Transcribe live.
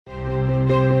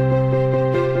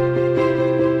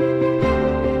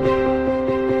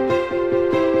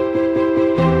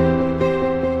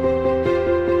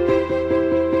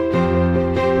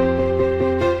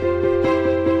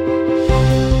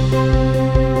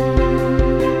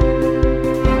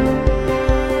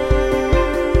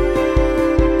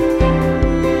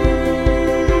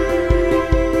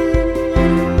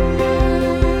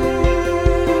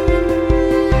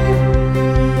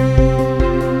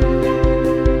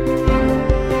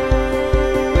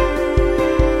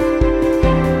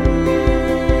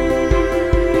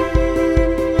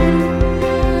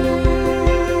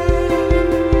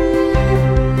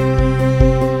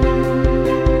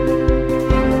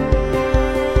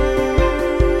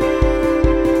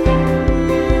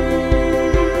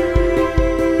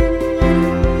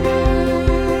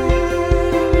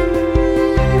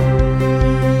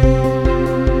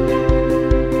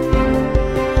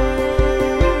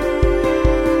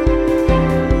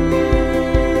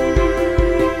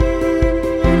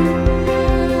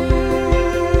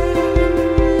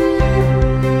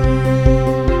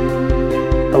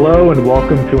Hello and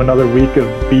welcome to another week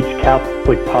of Beach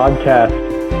Catholic Podcast.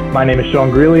 My name is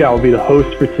Sean Greeley. I will be the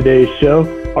host for today's show.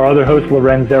 Our other host,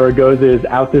 Loren Zaragoza, is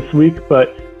out this week,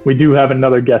 but we do have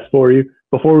another guest for you.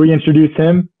 Before we introduce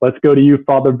him, let's go to you,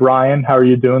 Father Brian. How are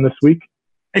you doing this week?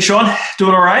 Hey, Sean.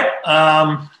 Doing all right.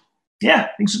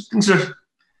 Things are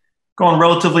going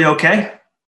relatively okay.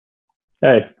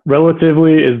 Hey,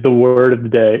 relatively is the word of the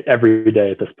day every day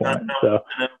at this point.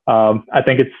 I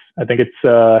think it's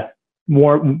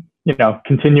more,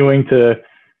 continuing to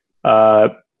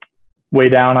weigh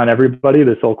down on everybody,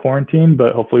 this whole quarantine,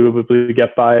 but hopefully we'll be able to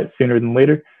get by it sooner than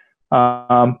later.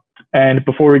 And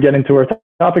before we get into our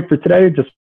topic for today,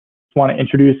 just want to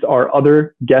introduce our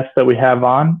other guest that we have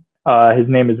on. His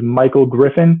name is Michael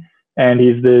Griffin, and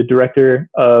he's the director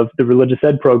of the Religious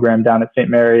Ed program down at St.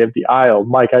 Mary of the Isle.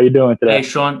 Mike, how you doing today? Hey,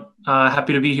 Sean.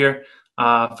 Happy to be here.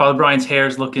 Father Brian's hair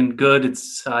is looking good.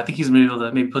 I think he's going to be able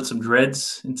to maybe put some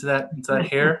dreads into that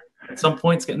hair at some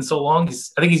point. It's getting so long.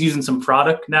 I think he's using some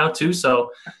product now too,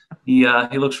 so he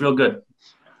looks real good.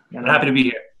 I'm happy to be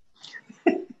here.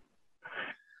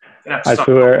 I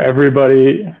swear,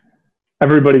 everybody's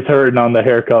hurting on the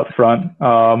haircut front.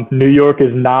 New York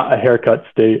is not a haircut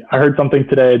state. I heard something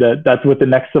today that's what the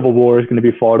next civil war is going to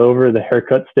be fought over: the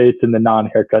haircut states and the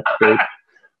non-haircut states.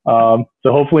 So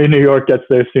hopefully New York gets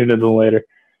there sooner than later.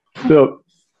 So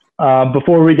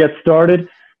before we get started,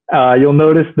 you'll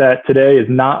notice that today is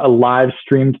not a live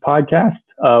streamed podcast.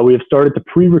 We have started to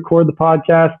pre-record the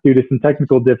podcast due to some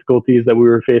technical difficulties that we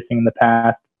were facing in the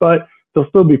past, but they'll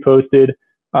still be posted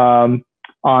on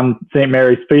St.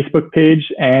 Mary's Facebook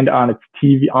page and on its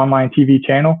online TV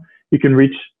channel. You can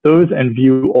reach those and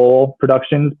view all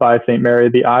productions by St. Mary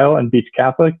of the Isle and Beach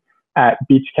Catholic at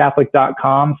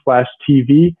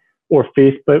beachcatholic.com/TV or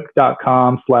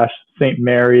facebook.com/St.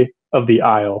 Mary of the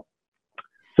Isle.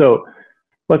 So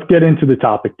let's get into the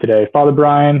topic today. Father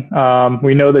Brian,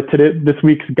 we know that this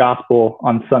week's gospel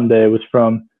on Sunday was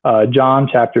from John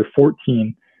chapter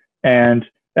 14, and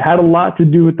it had a lot to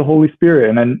do with the Holy Spirit,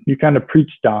 and then you kind of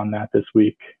preached on that this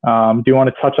week. Do you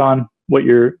want to touch on what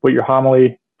your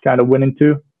homily kind of went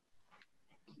into?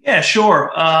 Yeah, sure.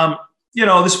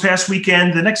 This past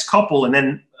weekend, the next couple, and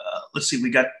then let's see, we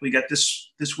got this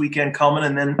weekend coming,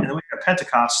 and then we got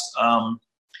Pentecost,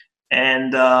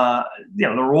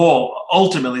 they're all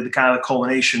ultimately the kind of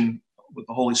culmination with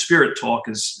the Holy Spirit talk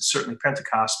is certainly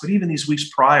Pentecost. But even these weeks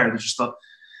prior, there's just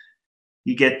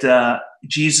you get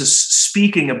Jesus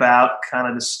speaking about kind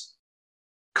of this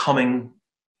coming.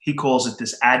 He calls it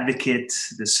this advocate,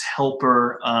 this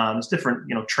helper. There's different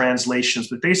translations,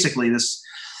 but basically this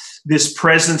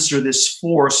presence or this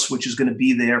force which is going to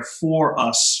be there for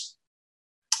us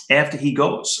after he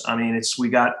goes. I mean, we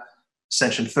got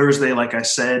Ascension Thursday, like I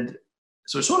said.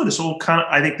 So it's sort of this whole kind of,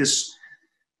 I think this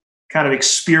kind of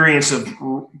experience of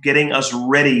getting us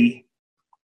ready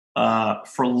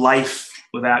for life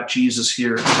without Jesus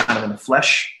here kind of in the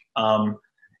flesh.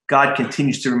 God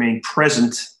continues to remain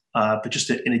present, but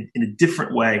just in a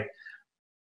different way.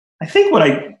 I think what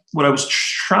I was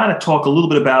trying to talk a little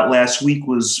bit about last week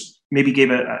was maybe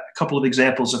gave a couple of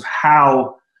examples of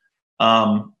how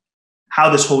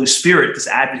this Holy Spirit, this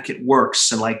advocate,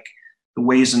 works, and like the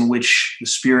ways in which the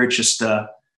Spirit just kind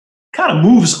of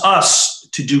moves us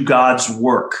to do God's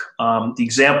work. The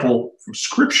example from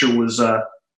Scripture was the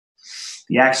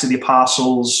Acts of the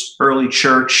Apostles, early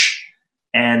church,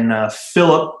 and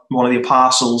Philip, one of the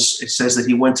apostles. It says that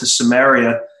he went to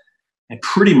Samaria and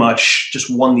pretty much just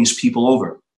won these people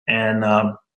over. And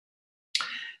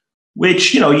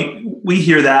which, we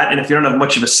hear that. And if you don't have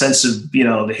much of a sense of,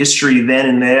 the history then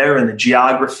and there and the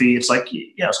geography, it's like,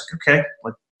 okay,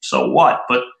 like, so what?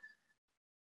 But,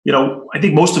 I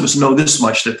think most of us know this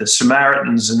much, that the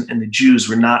Samaritans and the Jews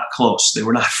were not close. They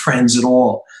were not friends at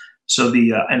all. So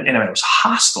and it was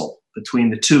hostile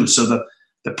between the two. So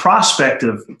the prospect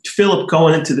of Philip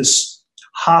going into this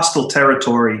hostile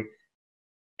territory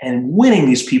and winning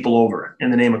these people over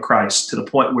in the name of Christ to the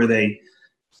point where they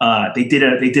did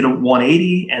a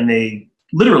 180 and they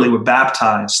literally were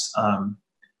baptized.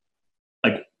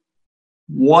 Like,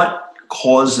 what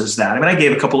causes that? I mean, I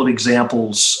gave a couple of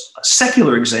examples,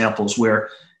 secular examples, where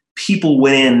people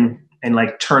went in and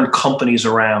like turned companies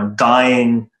around,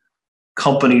 dying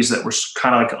companies that were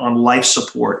kind of like on life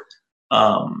support.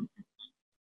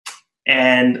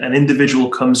 And an individual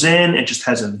comes in and just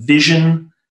has a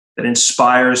vision that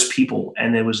inspires people.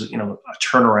 And there was, a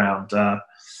turnaround.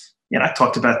 I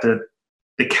talked about the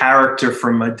character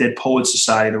from Dead Poets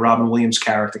Society, the Robin Williams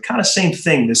character, kind of same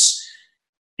thing. This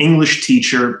English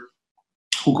teacher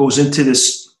who goes into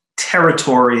this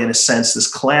territory, in a sense,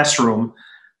 this classroom,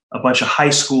 a bunch of high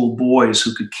school boys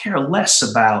who could care less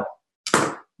about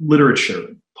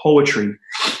literature, poetry.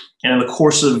 And in the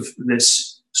course of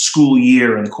this school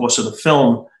year, in the course of the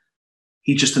film,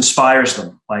 he just inspires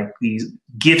them. Like, these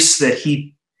gifts that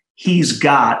he's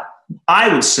got,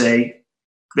 I would say,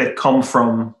 that come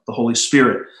from the Holy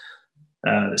Spirit.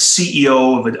 The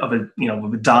CEO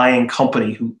of a dying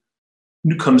company who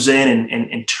comes in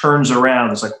and turns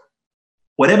around. It's like,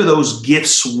 whatever those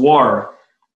gifts were,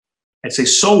 I'd say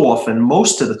so often,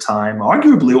 most of the time,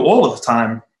 arguably all of the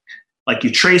time, like,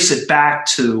 you trace it back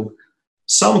to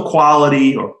some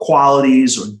quality or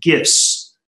qualities or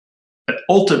gifts that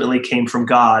ultimately came from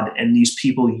God, and these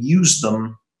people used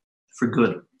them for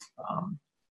good.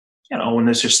 And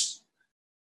there's just,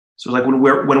 so like when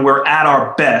we're at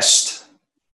our best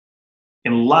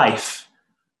in life,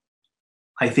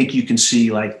 I think you can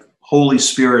see like Holy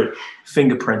Spirit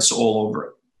fingerprints all over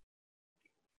it.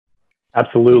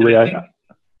 Absolutely. I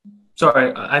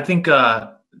think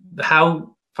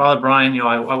how Father Brian,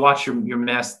 I watched your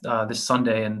mass this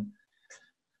Sunday, and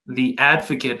the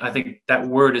advocate, I think that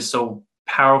word is so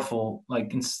powerful,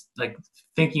 like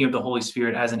thinking of the Holy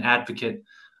Spirit as an advocate.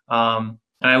 And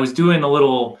I was doing a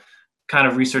little kind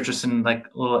of research, just in like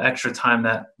a little extra time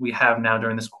that we have now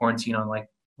during this quarantine, on like,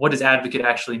 what does advocate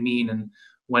actually mean? And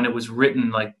when it was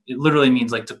written, like, it literally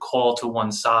means like to call to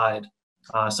one side,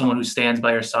 someone who stands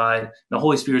by your side. The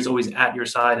Holy Spirit is always at your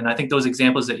side. And I think those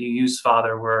examples that you used,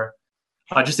 Father, were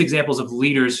just examples of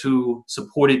leaders who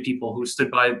supported people, who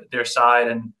stood by their side,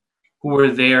 and who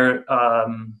were there,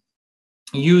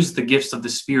 used the gifts of the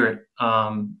Spirit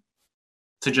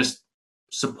to just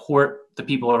support the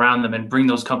people around them and bring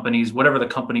those companies, whatever the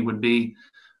company would be,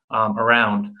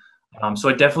 around. So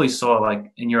I definitely saw,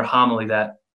 like, in your homily,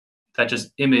 that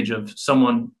just image of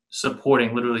someone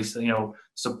supporting, literally,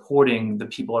 supporting the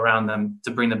people around them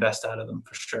to bring the best out of them,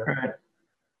 for sure. Right.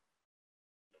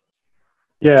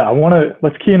 Yeah,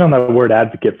 let's key in on that word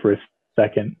advocate for a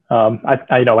second. I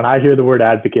when I hear the word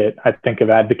advocate, I think of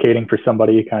advocating for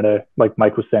somebody, kind of like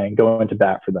Mike was saying, going to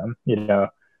bat for them,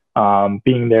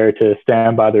 being there to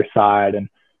stand by their side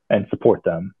and support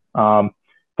them. Father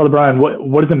Brian,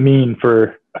 what does it mean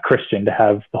for a Christian to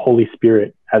have the Holy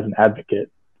Spirit as an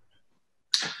advocate?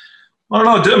 I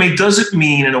don't know. I mean, does it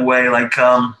mean, in a way, like,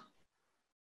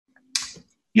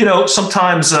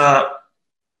 sometimes, like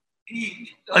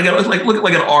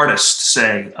an artist,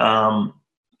 say, a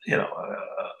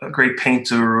great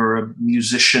painter or a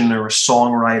musician or a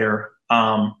songwriter,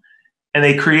 and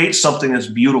they create something that's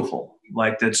beautiful,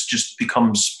 like, that's just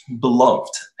becomes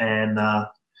beloved. And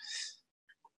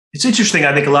it's interesting.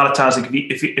 I think a lot of times, like,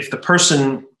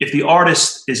 if the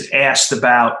artist is asked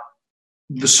about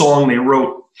the song they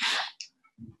wrote,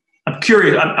 I'm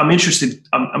curious. I'm interested.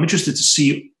 I'm interested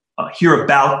to hear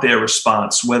about their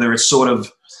response. Whether it's sort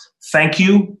of, thank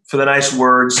you for the nice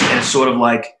words, and it's sort of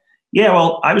like, yeah,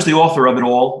 well, I was the author of it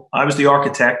all. I was the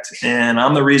architect, and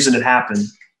I'm the reason it happened.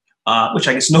 Which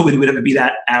I guess nobody would ever be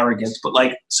that arrogant. But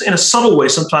like, in a subtle way,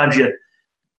 sometimes you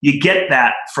get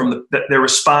that from their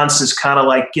response is kind of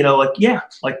like, yeah,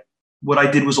 like, what I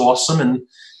did was awesome, and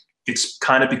it's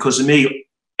kind of because of me.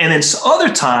 And then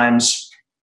other times,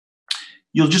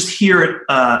 you'll just hear it.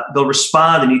 They'll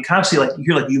respond, and you kind of see, like, you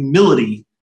hear like humility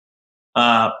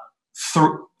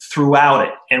throughout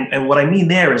it. And what I mean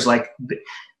there is, like,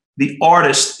 the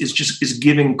artist is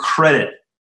giving credit.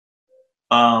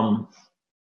 They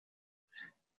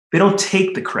don't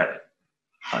take the credit.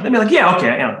 They be like, yeah,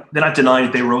 okay, they're not denying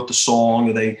that they wrote the song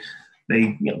or they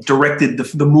directed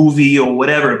the movie or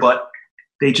whatever, but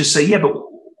they just say, yeah, but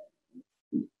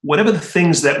whatever the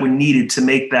things that were needed to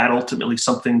make that ultimately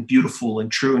something beautiful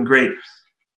and true and great,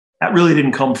 that really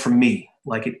didn't come from me.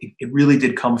 Like it really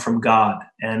did come from God.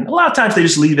 And a lot of times they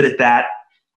just leave it at that.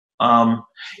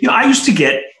 I used to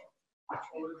get,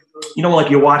 like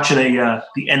you're watching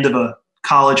the end of a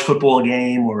college football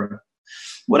game or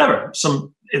whatever,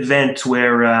 some event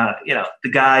where,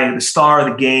 the star of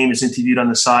the game is interviewed on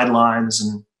the sidelines,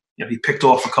 and, he picked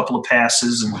off a couple of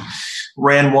passes and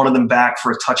ran one of them back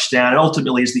for a touchdown, and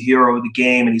ultimately is the hero of the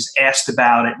game, and he's asked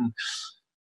about it. And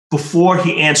before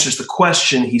he answers the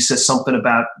question, he says something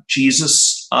about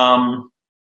Jesus.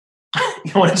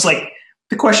 It's like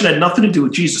the question had nothing to do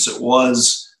with Jesus. It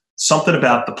was something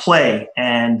about the play.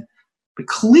 But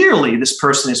clearly this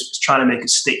person is trying to make a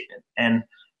statement. And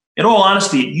in all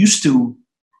honesty, it used to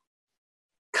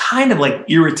kind of like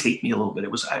irritate me a little bit.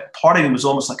 It was part of me was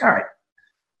almost like, all right,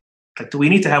 like, do we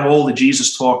need to have all the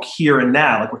Jesus talk here and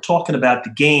now? Like, we're talking about the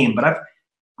game, but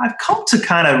I've come to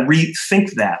kind of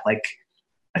rethink that. Like,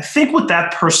 I think what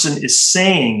that person is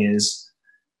saying is,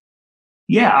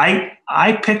 yeah,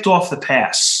 I picked off the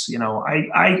pass,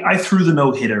 I threw the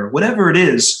no-hitter, whatever it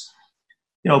is,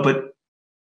 but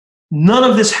none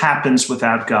of this happens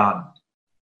without God.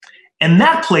 And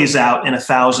that plays out in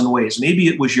 1,000 ways. Maybe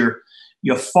it was your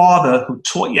father who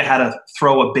taught you how to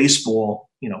throw a baseball,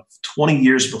 20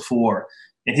 years before,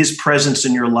 and his presence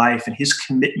in your life and his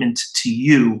commitment to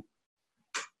you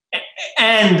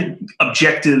and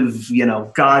objective,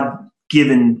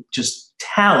 God-given just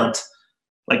talent.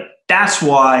 Like, that's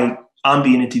why I'm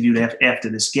being interviewed after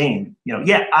this game.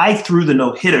 I threw the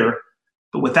no-hitter,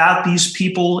 but without these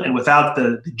people and without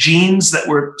the genes that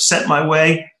were sent my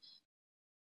way,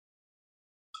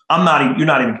 you're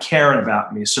not even caring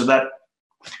about me. So that,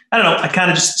 I don't know, I kind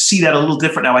of just see that a little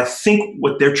different now. I think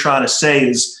what they're trying to say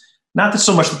is not that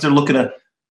so much that they're looking to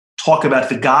talk about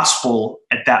the gospel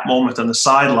at that moment on the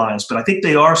sidelines, but I think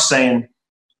they are saying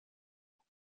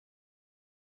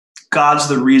God's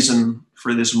the reason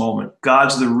for this moment.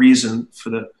 God's the reason for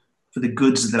the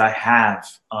goods that I have.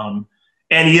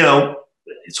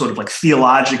 It's sort of like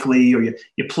theologically, or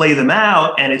you play them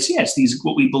out, and it's these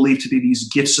what we believe to be these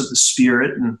gifts of the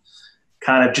Spirit, and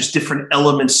kind of just different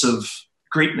elements of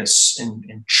greatness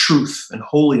and truth and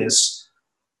holiness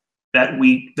that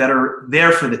are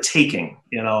there for the taking,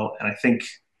 and I think,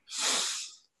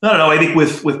 I don't know, I think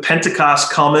with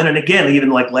Pentecost coming, and again, even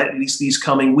like these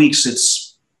coming weeks,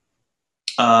 it's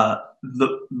the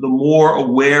more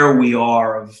aware we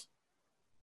are of,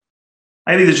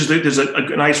 I think there's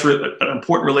a nice, an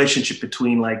important relationship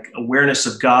between like awareness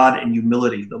of God and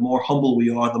humility. The more humble we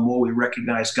are, the more we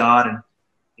recognize God and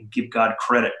give God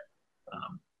credit.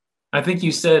 I think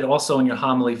you said also in your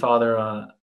homily, Father,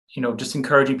 just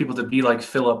encouraging people to be like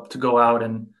Philip, to go out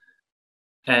and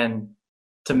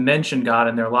to mention God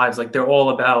in their lives. Like, they're all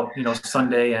about,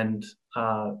 Sunday and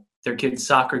their kid's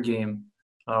soccer game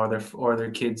or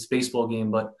their kid's baseball game,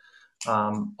 but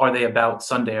are they about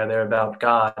Sunday? Are they about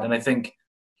God? And I think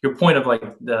your point of like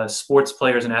the sports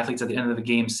players and athletes at the end of the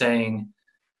game saying,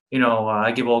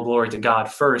 I give all glory to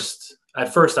God first.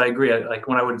 At first, I agree. Like,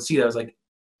 when I would see that, I was like,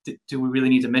 do we really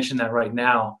need to mention that right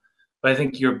now? But I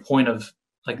think your point of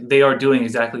like, they are doing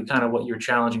exactly kind of what you're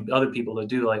challenging other people to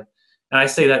do. Like, and I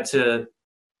say that to,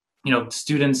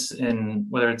 students in,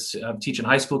 whether it's teaching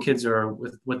high school kids or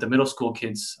with the middle school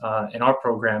kids in our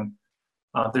program.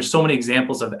 There's so many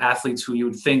examples of athletes who you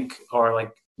would think are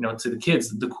like, to the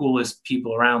kids, the coolest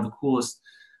people around, the coolest,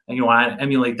 and I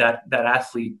emulate that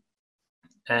athlete.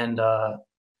 And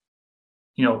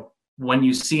when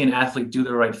you see an athlete do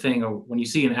the right thing, or when you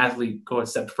see an athlete go a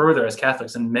step further as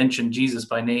Catholics and mention Jesus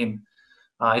by name,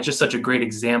 it's just such a great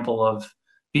example of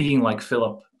being like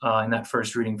Philip in that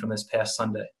first reading from this past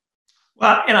Sunday.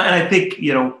 Well, and I think,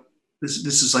 this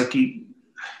is like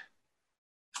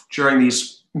during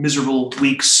these miserable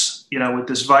weeks, with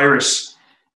this virus,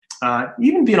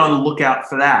 even being on the lookout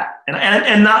for that,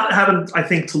 and not having, I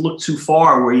think, to look too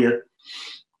far where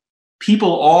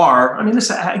people are. I mean, this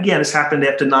happened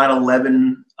after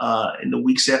 9/11. In the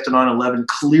weeks after 9/11,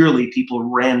 clearly people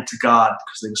ran to God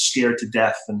because they were scared to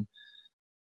death, and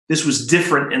this was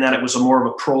different in that it was more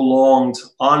of a prolonged,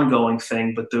 ongoing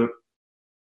thing. But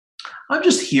I'm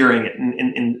just hearing it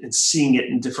and seeing it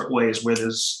in different ways where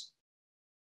there's,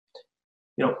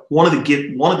 one of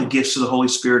the gifts of the Holy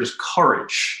Spirit is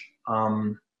courage.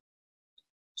 So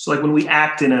like when we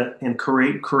act in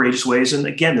courageous ways, and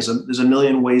again, there's a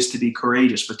million ways to be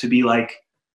courageous, but to be like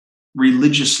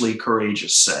religiously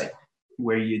courageous, say,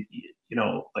 where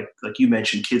like you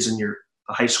mentioned, kids in the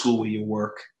high school where you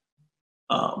work,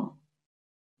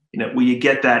 where you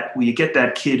get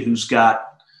that kid who's got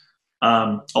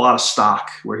a lot of stock,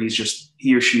 where he's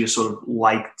he or she is sort of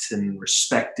liked and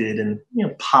respected and, you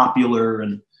know, popular,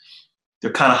 and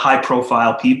they're kind of high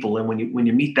profile people. And when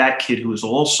you meet that kid who is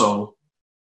also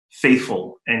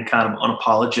faithful and kind of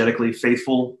unapologetically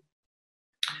faithful,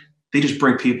 they just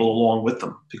bring people along with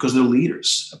them because they're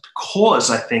leaders. Because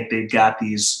I think they've got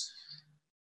these,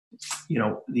 you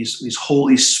know, these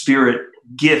Holy Spirit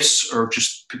gifts are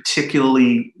just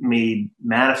particularly made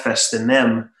manifest in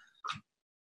them.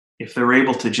 If they're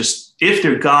able to if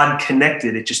they're God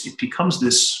connected, it becomes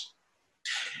this,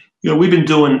 you know, we've been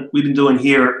doing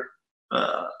here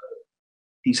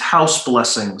these house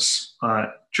blessings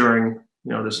during,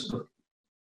 you know, this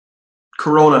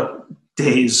Corona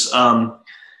days. And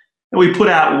we put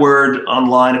out word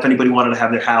online if anybody wanted to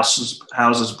have their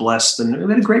houses blessed, and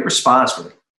we had a great response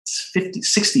for 50,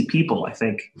 60 people, I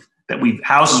think, that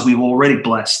houses we've already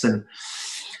blessed. And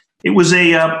it was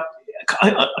a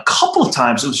couple of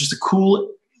times, it was just a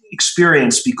cool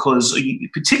experience,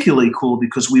 particularly cool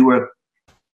because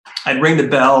I'd ring the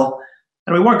bell,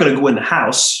 and we weren't going to go in the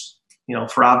house, you know,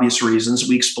 for obvious reasons.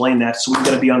 We explained that. So we were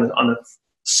going to be on the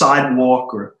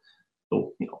sidewalk or,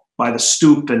 you know, by the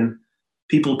stoop, and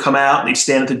people come out and they'd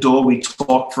stand at the door. We'd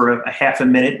talk for a half a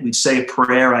minute. We'd say a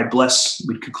prayer.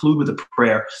 We'd conclude with a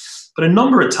prayer. But a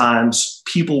number of times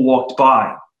people walked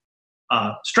by,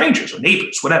 strangers or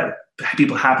neighbors, whatever.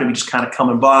 People happen to be just kind of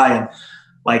coming by, and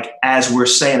like as we're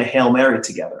saying a Hail Mary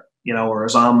together, you know, or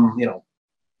as I'm, you know,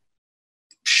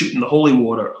 shooting the holy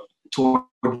water toward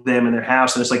them in their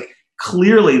house. And it's like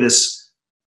clearly this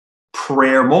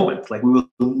prayer moment. Like we were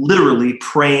literally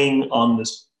praying on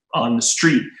the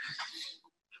street.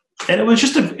 And it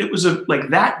was like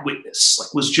that witness,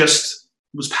 like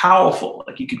was powerful.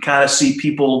 Like you could kind of see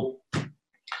people,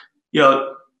 you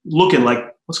know, looking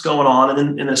like what's going on.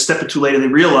 And then a step or two later, they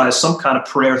realized some kind of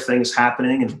prayer thing is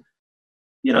happening. And,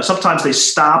 you know, sometimes they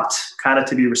stopped kind of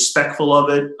to be respectful of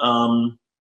it.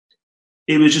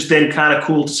 It was just then kind of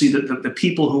cool to see the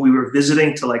people who we were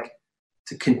visiting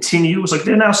to continue. It was like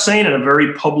they're now saying in a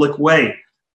very public way,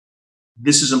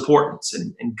 this is important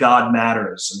and God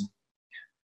matters. And,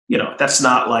 you know, that's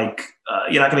not like,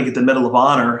 you're not going to get the Medal of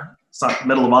Honor. It's not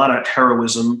Medal of Honor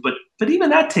heroism, but even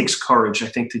that takes courage, I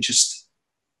think, to just,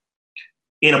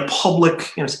 in a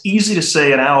public, you know, it's easy to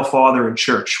say an Our Father in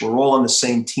church, we're all on the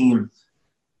same team.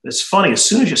 It's funny, as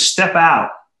soon as you step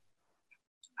out,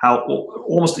 how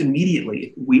almost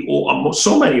immediately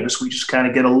so many of us, we just kind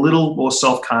of get a little more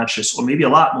self-conscious, or maybe a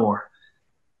lot more.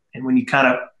 And when you kind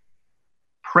of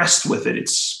pressed with it, it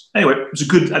was a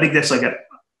good, I think that's like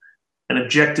an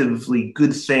objectively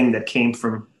good thing that came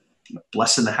from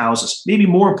blessing the houses. Maybe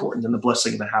more important than the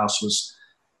blessing of the house was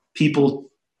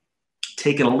people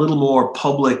taking a little more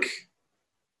public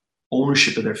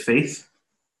ownership of their faith.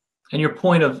 And your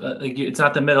point of it's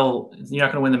not the medal, you're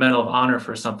not going to win the Medal of Honor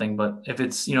for something, but if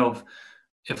it's, you know,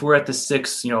 if we're at the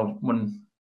 6, you know, when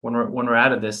we're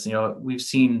out of this, you know, we've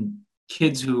seen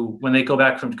kids who, when they go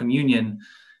back from communion,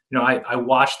 you know, I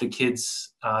watch the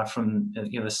kids from,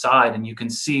 you know, the side, and you can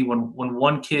see when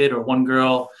one kid or one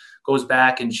girl goes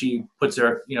back and she puts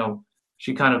her, you know,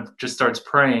 she kind of just starts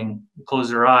praying,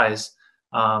 closes her eyes.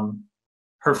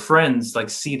 Her friends like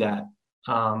see that,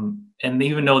 and they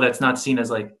even know that's not seen as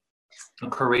like a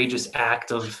courageous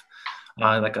act of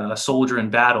like a soldier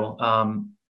in battle.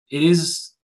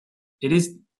 It's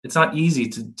not easy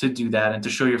to do that and to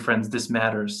show your friends this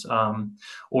matters.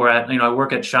 Or I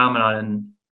work at Chaminade, and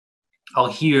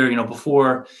I'll hear, you know,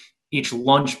 before each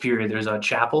lunch period, there's a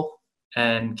chapel,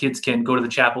 and kids can go to the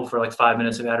chapel for like 5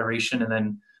 minutes of adoration and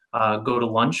then go to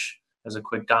lunch as a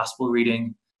quick gospel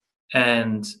reading.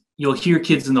 And you'll hear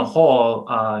kids in the hall,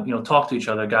 you know, talk to each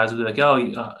other. Guys will be like, "Oh,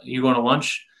 you're going to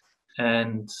lunch?"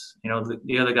 And, you know,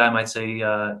 the other guy might say,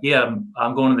 "Yeah,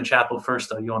 I'm going to the chapel first,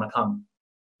 though. You want to come?"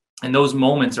 And those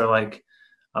moments are like,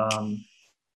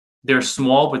 they're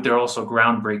small, but they're also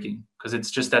groundbreaking, because it's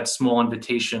just that small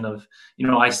invitation of, you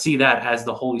know, I see that as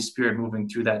the Holy Spirit moving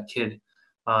through that kid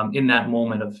in that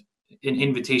moment of an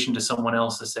invitation to someone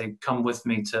else to say, "Come with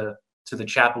me to the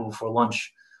chapel before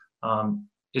lunch,"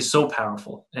 is so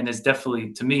powerful. And it's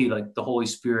definitely, to me, like the Holy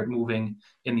Spirit moving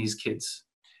in these kids.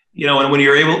 You know, and when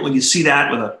you see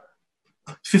that with a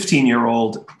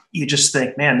 15-year-old, you just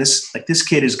think, man, this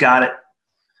kid has got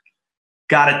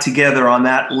it together on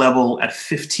that level at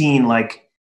 15. Like,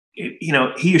 you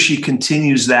know, he or she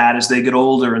continues that as they get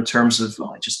older in terms of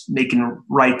just making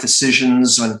right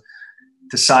decisions and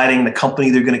deciding the company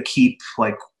they're going to keep,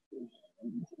 like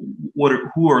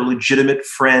who are legitimate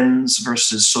friends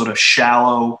versus sort of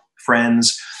shallow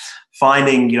friends,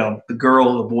 finding, you know, the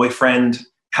girl, the boyfriend,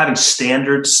 having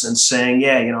standards and saying,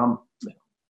 yeah, you know,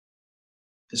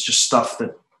 it's just stuff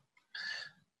that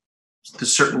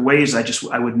there's certain ways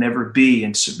I would never be,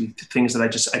 and things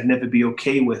that I'd never be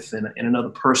okay with in another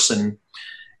person.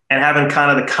 And having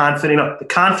kind of the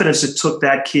confidence it took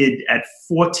that kid at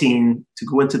 14 to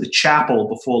go into the chapel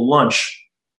before lunch.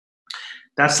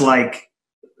 That's like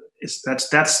a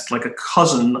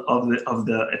cousin of the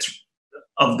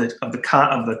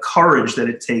courage that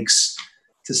it takes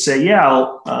to say,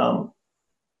 yeah,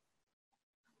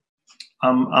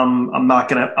 I'm not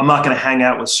gonna hang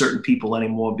out with certain people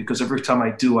anymore, because every time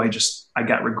I do, I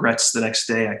got regrets the next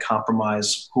day. I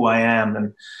compromise who I am,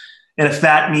 and if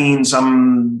that means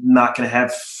I'm not gonna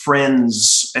have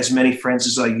as many friends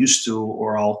as I used to,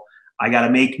 or I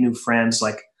gotta make new friends,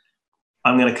 like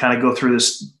I'm gonna kind of go through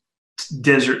this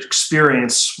desert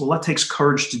experience. Well, that takes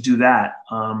courage to do that.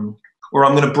 Or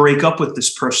I'm gonna break up with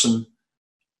this person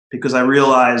because I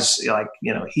realize, like,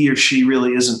 he or she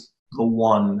really isn't the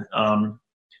one.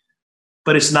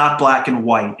 But it's not black and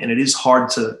white, and it is hard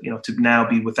to now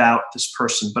be without this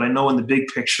person. But I know in the big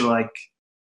picture, like,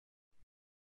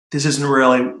 this isn't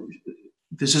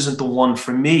the one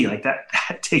for me. Like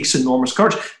that takes enormous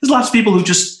courage. There's lots of people who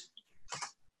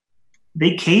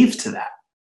they cave to that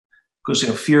because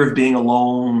fear of being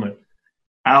alone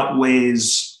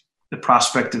outweighs the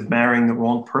prospect of marrying the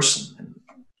wrong person. And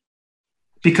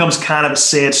it becomes kind of a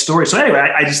sad story. So anyway,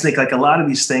 I just think like a lot of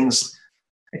these things,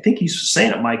 I think he's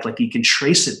saying it, Mike, like you can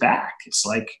trace it back. It's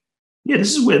like, yeah,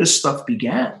 this is where this stuff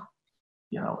began,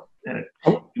 and it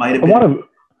might have been.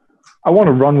 I want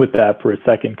to run with that for a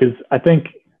second, because I think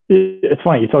it's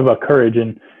funny. You talk about courage,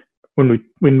 and when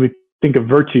we think of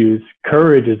virtues,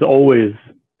 courage is always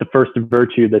the first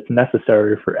virtue that's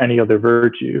necessary for any other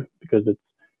virtue, because it's,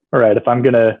 all right, if I'm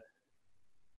going to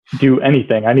do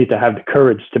anything, I need to have the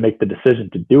courage to make the decision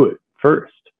to do it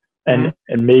first. And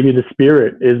maybe the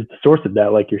Spirit is the source of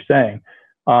that, like you're saying.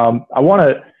 I want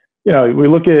to, we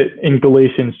look at in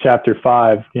Galatians chapter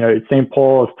 5, St.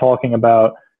 Paul is talking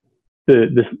about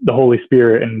the Holy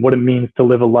Spirit and what it means to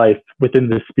live a life within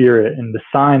the Spirit and the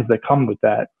signs that come with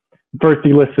that. First,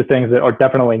 he lists the things that are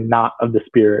definitely not of the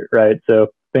Spirit, right? So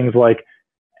things like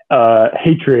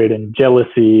hatred and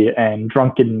jealousy and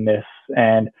drunkenness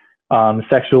and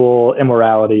sexual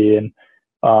immorality and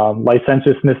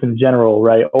licentiousness in general,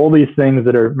 right? All these things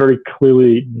that are very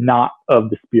clearly not of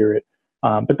the Spirit.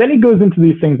 But then he goes into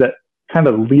these things that kind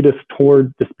of lead us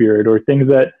towards the Spirit, or things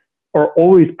that are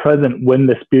always present when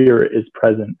the Spirit is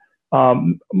present.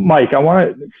 Mike, I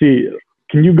want to see,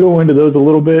 can you go into those a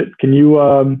little bit? Can you,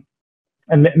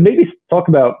 and maybe talk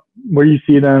about where you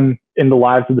see them in the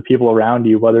lives of the people around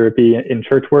you, whether it be in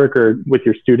church work or with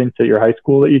your students at your high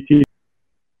school that you teach?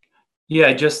 Yeah,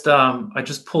 I just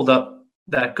pulled up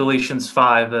that Galatians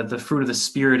 5, the fruit of the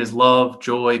Spirit is love,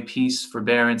 joy, peace,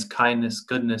 forbearance, kindness,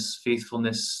 goodness,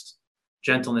 faithfulness,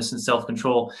 gentleness, and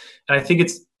self-control. And I think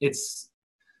it's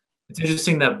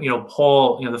interesting that,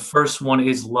 Paul, the first one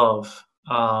is love.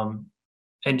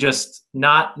 And just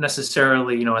not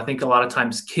necessarily, I think a lot of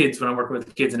times kids, when I'm working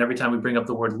with kids, and every time we bring up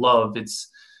the word love, it's,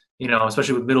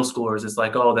 especially with middle schoolers, it's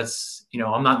like, oh, that's,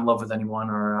 I'm not in love with anyone,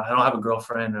 or I don't have a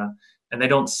girlfriend. And they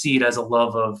don't see it as a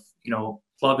love of,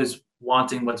 love is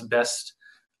wanting what's best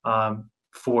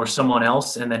for someone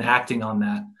else and then acting on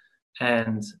that.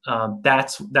 And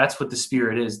that's what the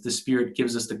Spirit is. The Spirit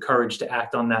gives us the courage to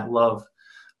act on that love.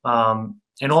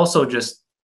 And also just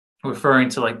referring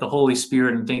to like the Holy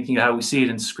Spirit and thinking how we see it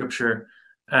in Scripture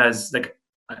as like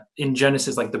in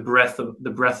Genesis, like the breath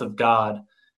of God.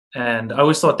 And I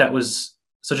always thought that was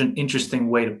such an interesting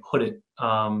way to put it.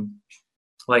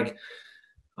 Like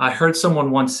I heard someone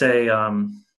once say,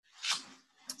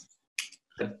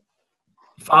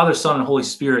 Father, Son, and Holy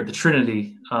Spirit, the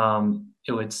Trinity,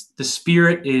 it's the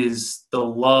Spirit is the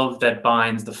love that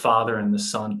binds the Father and the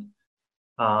Son.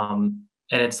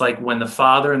 And it's like when the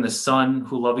Father and the Son,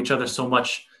 who love each other so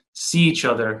much, see each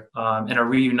other and are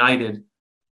reunited,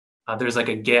 there's like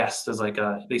a gasp. There's like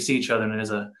they see each other and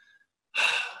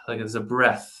there's a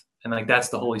breath, and like that's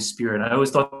the Holy Spirit. I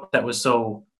always thought that was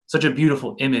such a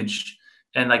beautiful image,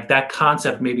 and like that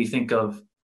concept made me think of,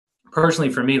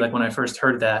 personally for me, like when I first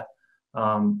heard that,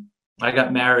 I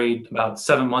got married about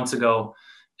 7 months ago,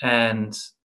 and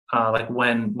like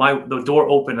when the door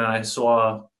opened and I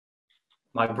saw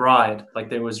my bride, like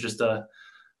there was just a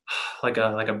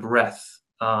breath,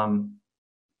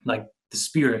 like the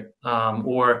Spirit,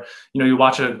 or you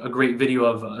watch a great video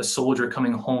of a soldier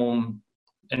coming home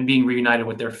and being reunited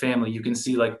with their family. You can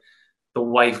see like the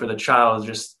wife or the child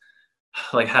just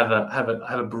like have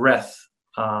a breath,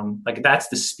 like that's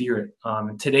the Spirit.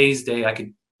 In today's day,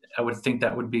 I would think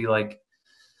that would be like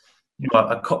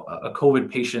a COVID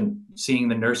patient seeing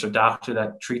the nurse or doctor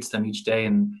that treats them each day,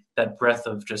 and that breath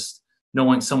of just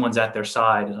knowing someone's at their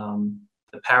side,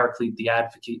 the paraclete, the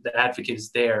advocate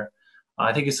is there.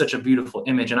 I think it's such a beautiful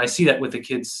image, and I see that with the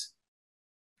kids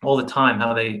all the time.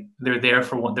 How they're there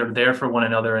for one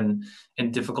another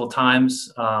in difficult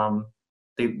times.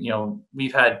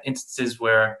 We've had instances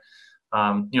where,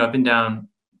 I've been down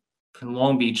in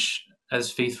Long Beach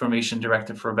as Faith Formation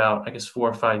Director for about, I guess, 4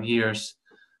 or 5 years.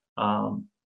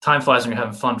 Time flies when you're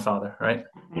having fun, Father, right?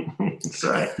 That's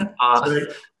right.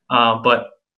 But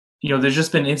there's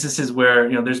just been instances where,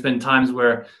 there's been times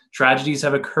where tragedies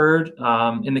have occurred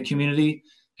in the community,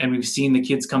 and we've seen the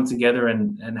kids come together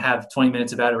and have 20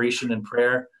 minutes of adoration and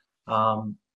prayer.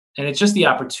 And it's just the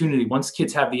opportunity. Once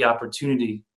kids have the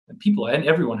opportunity, and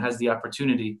everyone has the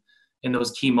opportunity in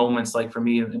those key moments, like for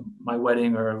me, in my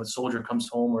wedding, or a soldier comes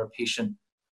home, or a patient,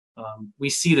 we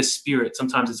see the Spirit.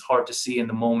 Sometimes it's hard to see in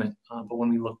the moment, but when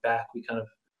we look back, we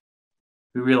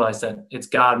realize that it's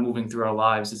God moving through our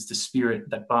lives. It's the Spirit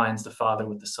that binds the Father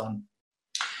with the Son.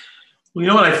 Well, you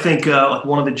know what I think, like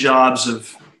one of the jobs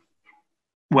of,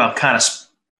 kind of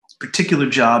particular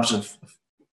jobs of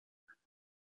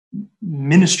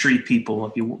ministry people,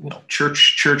 if you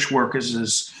church workers,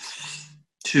 is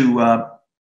to,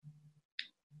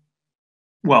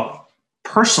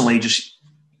 personally, just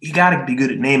you got to be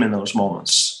good at naming those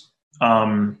moments,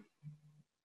 and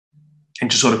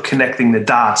just sort of connecting the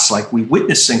dots. Like we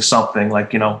witnessing something,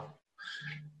 like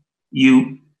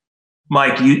you,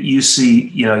 Mike, you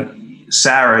see,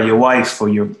 Sarah, your wife, or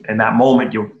in that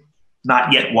moment, your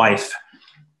not yet wife.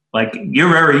 Like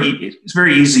it's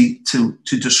very easy to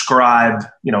describe,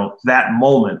 that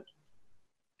moment.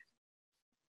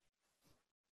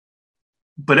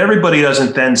 But everybody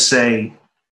doesn't then say,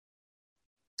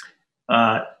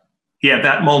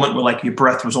 that moment where like your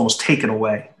breath was almost taken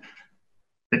away,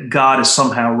 that God is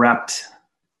somehow wrapped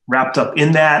up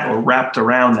in that, or wrapped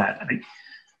around that.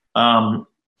 And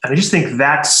I just think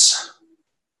that's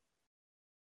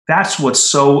what's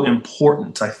so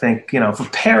important. I think, for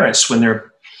parents when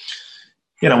they're,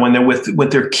 when they're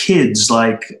with their kids,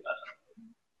 like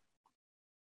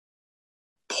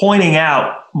pointing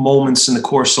out moments in the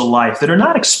course of life that are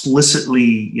not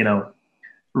explicitly,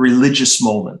 religious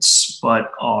moments,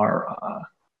 but are,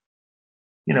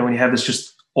 when you have this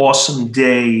just awesome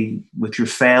day with your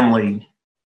family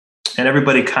and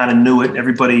everybody kind of knew it,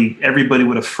 everybody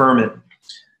would affirm it.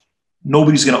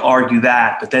 Nobody's going to argue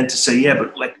that, but then to say,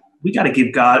 but like, we got to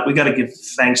give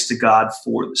thanks to God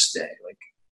for this day. Like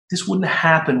this wouldn't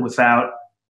happen without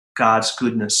God's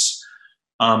goodness.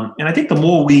 And I think the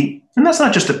more and that's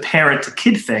not just a parent to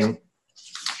kid thing,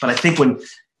 but I think when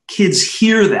kids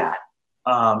hear that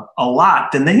a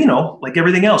lot, then they, like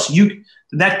everything else,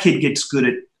 that kid gets good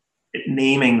at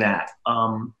naming that.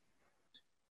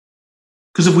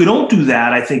 Because if we don't do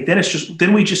that, I think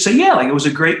then we just say, like it was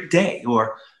a great day,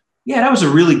 or that was a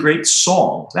really great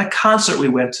song. That concert we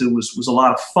went to was a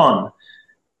lot of fun.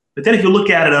 But then if you look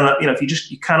at it on if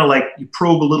you kind of like you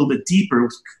probe a little bit deeper,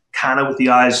 kind of with the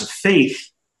eyes of faith,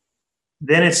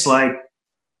 then it's like,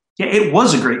 it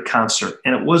was a great concert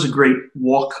and it was a great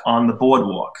walk on the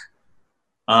boardwalk.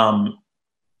 But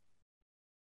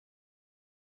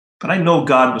I know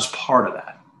God was part of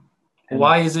that. And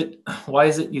why is it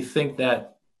you think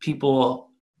that people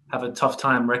have a tough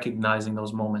time recognizing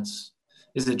those moments?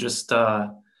 Is it just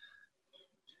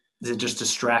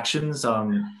distractions?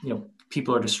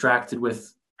 People are distracted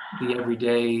with the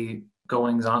everyday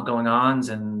goings-ons,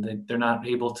 and they're not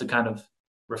able to kind of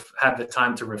have the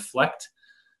time to reflect.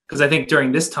 Because I think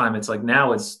during this time, it's like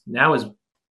now is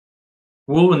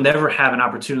we'll never have an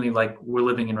opportunity like we're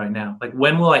living in right now. Like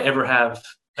when will I ever have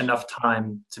enough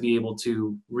time to be able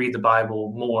to read the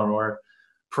Bible more, or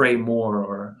pray more,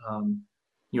 or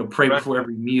pray before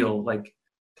every meal? Like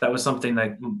that was something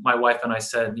that my wife and I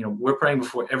said, we're praying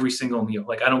before every single meal.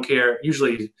 Like I don't care.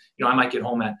 Usually, I might get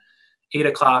home at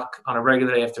 8:00 on a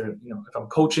regular day after, if I'm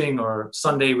coaching or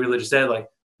Sunday religious day, like,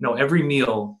 every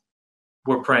meal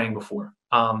we're praying before.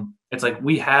 It's like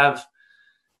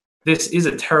this is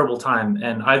a terrible time.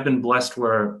 And I've been blessed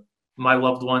where my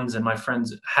loved ones and my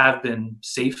friends have been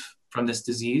safe from this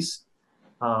disease.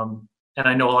 And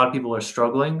I know a lot of people are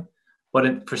struggling,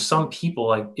 but for some people,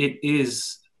 like it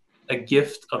is a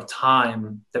gift of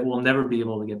time that we'll never be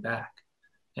able to get back.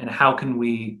 And how can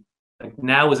we, like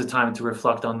now is a time to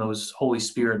reflect on those Holy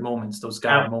Spirit moments, those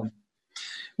God moments.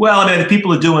 Well, and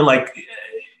people are doing like,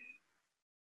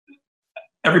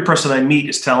 every person I meet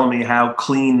is telling me how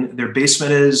clean their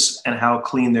basement is and how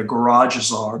clean their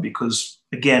garages are, because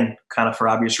again, kind of for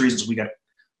obvious reasons, we got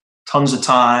tons of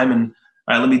time, and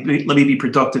all right, let me be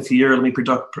productive here, let me be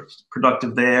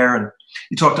productive there. And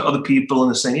you talk to other people and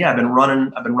they're saying, I've been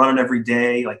running every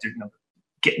day. Like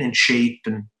getting in shape,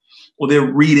 or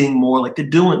they're reading more. Like they're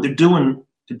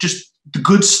just the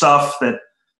good stuff that,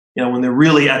 when they're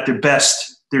really at their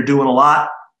best, they're doing a lot.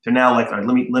 They're now like, all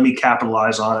right, let me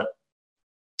capitalize on it.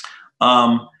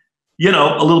 A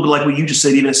little bit like what you just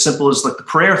said, even as simple as like the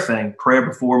prayer thing, prayer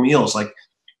before meals, like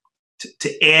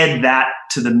to add that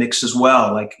to the mix as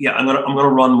well. Like, yeah, I'm gonna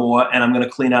run more, and I'm gonna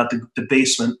clean out the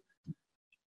basement.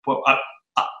 Well,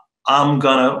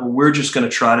 we're just gonna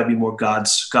try to be more God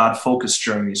focused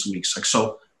during these weeks. Like,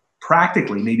 so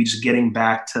practically, maybe just getting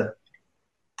back to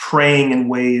praying in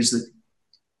ways that,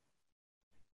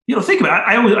 think about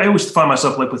it. I always find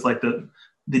myself like with like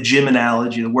the gym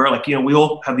analogy, where like, we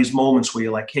all have these moments where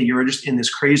you're like, hey, you're just in this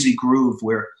crazy groove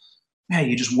where, man,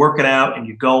 you just work it out and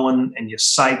you're going and you're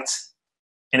psyched,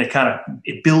 and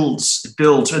it builds.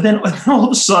 And then all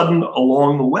of a sudden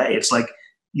along the way, it's like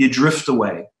you drift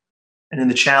away. And then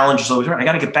the challenge is always, all right, I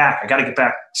got to get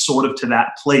back sort of to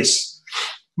that place.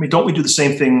 I mean, don't we do the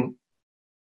same thing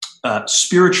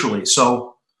spiritually?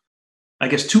 So I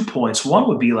guess 2 points. One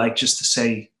would be like just to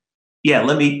say, yeah,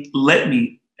 let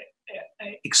me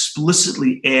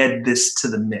explicitly add this to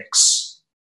the mix.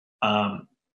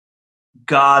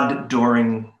 God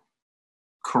during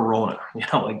Corona,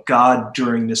 like God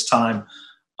during this time.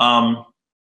 That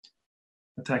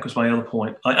was my other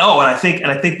point. And I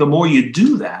think the more you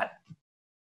do that,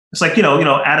 it's like,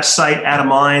 out of sight, out of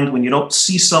mind. When you don't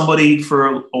see somebody for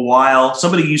a while,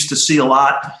 somebody you used to see a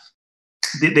lot,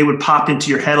 they would pop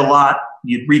into your head a lot.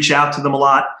 You'd reach out to them a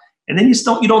lot. And then you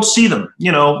don't see them.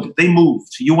 They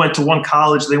moved. You went to one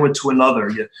college, they went to another.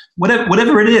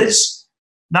 Whatever it is,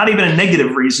 not even a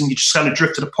negative reason, you just kind of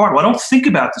drifted apart. Well, I don't think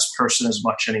about this person as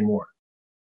much anymore.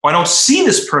 Or I don't see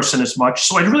this person as much,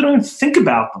 so I really don't even think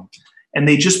about them. And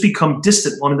they just become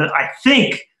distant. I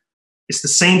think it's the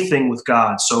same thing with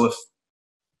God. So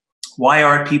why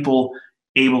aren't people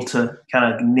able to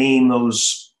kind of name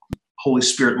those Holy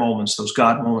Spirit moments, those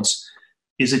God moments?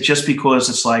 Is it just because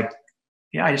it's like,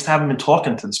 yeah, I just haven't been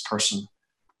talking to this person,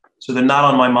 so they're not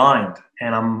on my mind,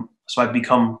 and I've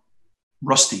become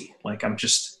rusty. Like I'm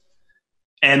just,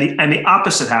 and the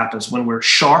opposite happens when we're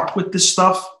sharp with this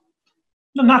stuff.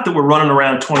 Not that we're running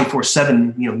around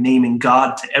 24/7, naming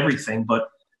God to everything, but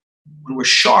when we're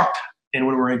sharp and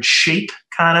when we're in shape,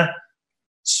 kind of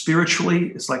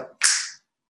spiritually, it's like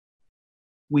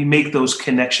we make those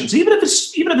connections, even if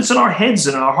it's in our heads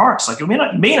and in our hearts. Like we may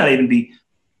not even be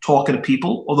talking to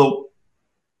people, although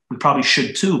we probably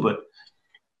should too, but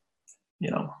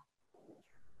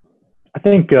I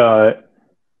think, you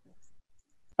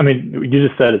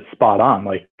just said it's spot on.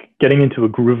 Like getting into a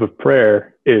groove of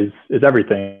prayer is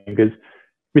everything, because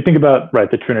we think about,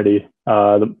 right, the Trinity.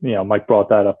 Mike brought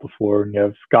that up before, and you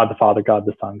have God the Father, God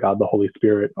the Son, God the Holy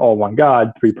Spirit, all one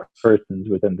God, 3 persons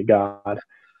within the God.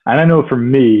 And I know for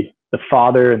me, the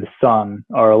Father and the Son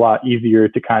are a lot easier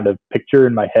to kind of picture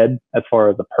in my head as far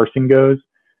as a person goes.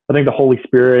 I think the Holy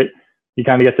Spirit, you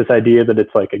kind of get this idea that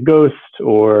it's like a ghost,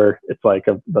 or it's like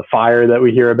the fire that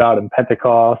we hear about in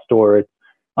Pentecost, or it's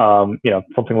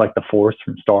something like the Force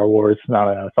from Star Wars. I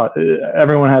don't know. It's not,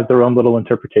 everyone has their own little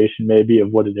interpretation maybe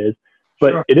of what it is,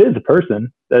 but sure, it is a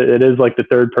person. It is like the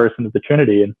third person of the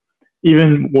Trinity. And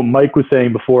even what Mike was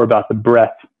saying before about the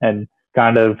breath and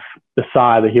kind of the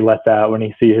sigh that he lets out when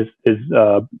he sees his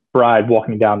bride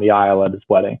walking down the aisle at his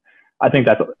wedding. I think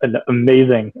that's an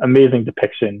amazing, amazing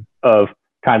depiction of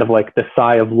kind of like the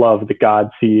sigh of love that God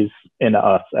sees in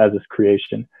us as his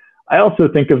creation. I also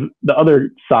think of the other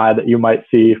side that you might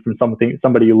see from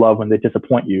somebody you love when they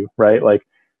disappoint you, right? Like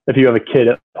if you have a kid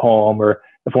at home, or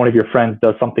if one of your friends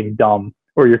does something dumb,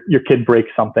 or your kid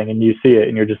breaks something and you see it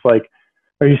and you're just like,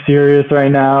 are you serious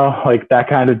right now? Like that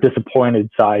kind of disappointed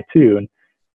sigh too. And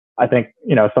I think,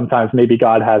 sometimes maybe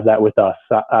God has that with us.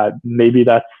 Maybe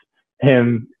that's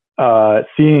him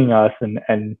seeing us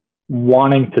and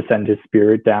wanting to send his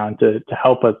Spirit down to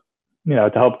help us,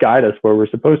 to help guide us where we're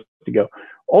supposed to go.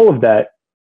 All of that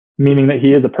meaning that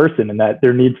he is a person, and that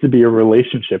there needs to be a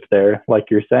relationship there,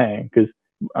 like you're saying. Because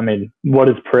what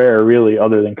is prayer really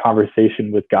other than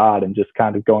conversation with God and just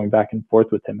kind of going back and forth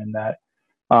with him in that?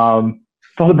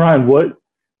 Father Brian, what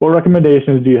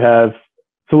recommendations do you have?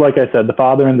 So like I said, the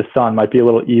Father and the Son might be a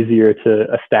little easier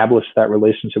to establish that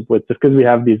relationship with, just because we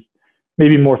have these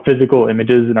maybe more physical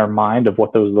images in our mind of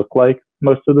what those look like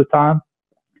most of the time.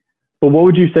 But what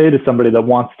would you say to somebody that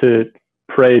wants to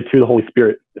pray to the Holy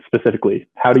Spirit specifically?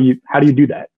 How do you do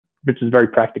that? Which is very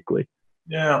practically.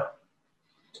 Yeah.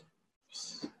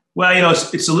 Well,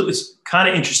 it's kind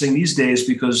of interesting these days,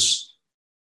 because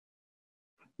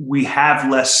we have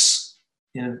less,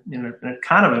 in a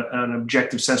kind of an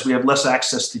objective sense, we have less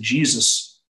access to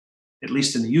Jesus, at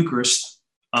least in the Eucharist.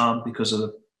 because of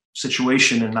the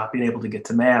situation and not being able to get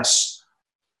to Mass.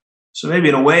 So maybe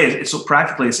in a way, it's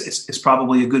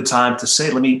probably a good time to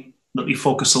say, let me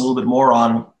focus a little bit more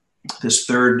on this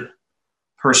third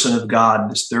person of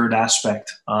God, this third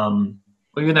aspect. Well,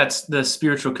 even that's the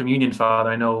spiritual communion, Father.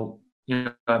 I know,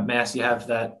 at Mass you have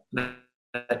that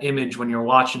image when you're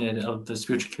watching it of the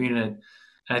spiritual communion,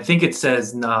 and I think it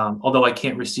says, although I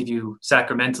can't receive you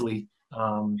sacramentally,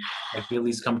 like you at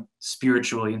least come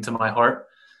spiritually into my heart.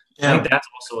 Yeah. I think that's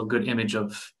also a good image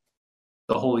of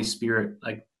the Holy Spirit.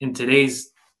 Like in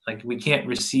today's, like we can't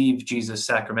receive Jesus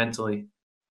sacramentally,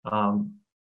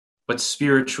 but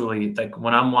spiritually, like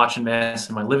when I'm watching Mass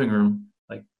in my living room,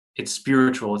 like it's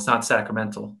spiritual, it's not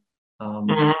sacramental.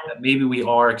 That maybe we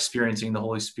are experiencing the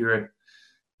Holy Spirit.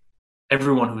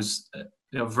 Everyone who's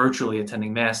virtually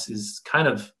attending Mass is kind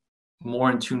of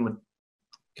more in tune with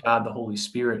God, the Holy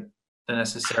Spirit, than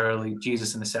necessarily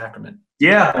Jesus in the sacrament.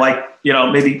 Yeah, like,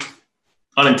 maybe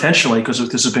unintentionally, because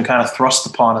this has been kind of thrust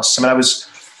upon us. I mean,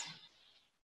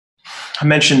 I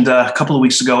mentioned a couple of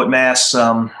weeks ago at Mass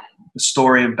the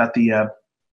story about the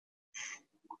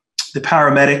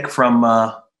paramedic from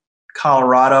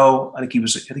Colorado. I think he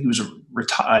was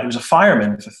a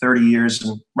fireman for 30 years,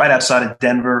 and right outside of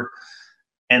Denver.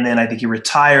 And then I think he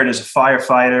retired as a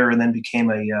firefighter and then became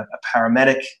a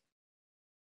paramedic.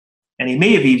 And he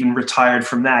may have even retired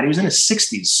from that. He was in his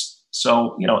 60s.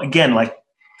 So, again, like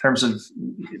in terms of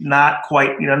not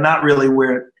quite, not really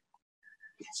where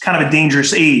it's kind of a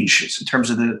dangerous age in terms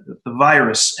of the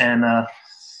virus. And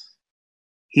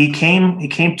he came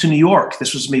to New York.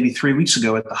 This was maybe 3 weeks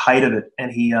ago at the height of it.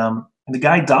 And the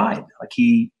guy died. Like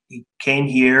he came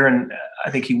here, and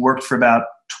I think he worked for about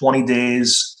 20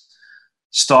 days,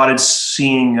 started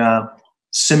seeing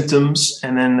symptoms.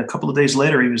 And then a couple of days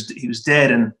later, he was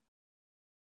dead. And,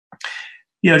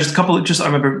 I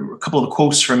remember a couple of the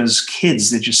quotes from his kids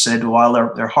that just said, while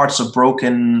their hearts are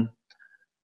broken,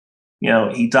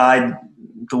 he died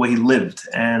the way he lived.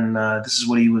 And this is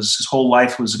what his whole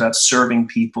life was about, serving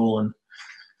people. And,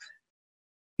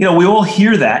 we all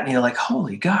hear that, and you're like,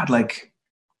 holy God, like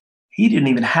he didn't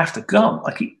even have to come.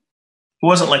 Like it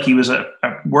wasn't like he was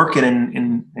working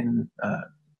in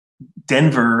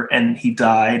Denver and he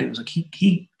died. It was like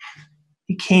he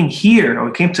came here,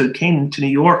 or came to New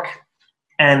York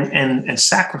and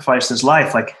sacrificed his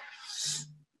life. Like, I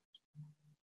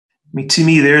mean, to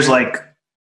me, there's like,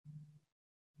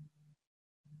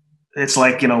 it's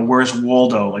like, where's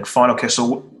Waldo? Like, fine, okay,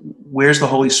 so where's the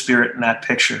Holy Spirit in that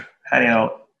picture?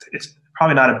 It's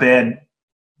probably not a bad,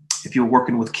 if you're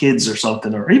working with kids or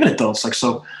something, or even adults. Like,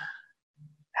 so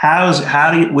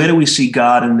where do we see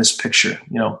God in this picture?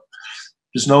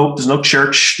 There's no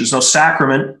church, there's no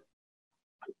sacrament,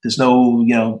 there's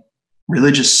no,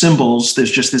 religious symbols.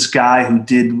 There's just this guy who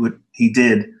did what he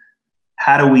did.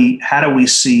 How do we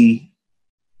see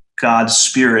God's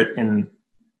Spirit in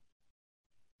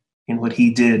what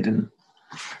he did? And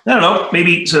I don't know,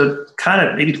 maybe to kind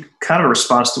of a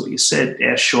response to what you said,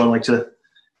 ask Sean, like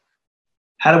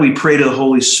how do we pray to the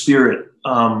Holy Spirit?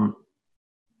 I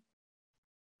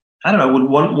don't know, would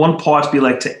one part be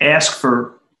like to ask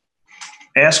for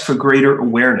greater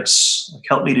awareness? Like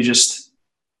help me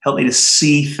to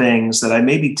see things that I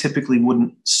maybe typically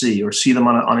wouldn't see, or see them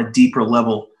on a deeper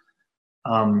level,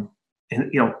 and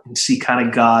see kind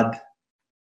of God.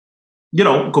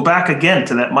 Go back again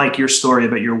to that, Mike, your story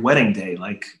about your wedding day.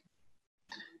 Like,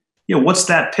 what's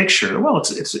that picture? Well,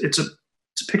 it's a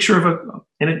picture of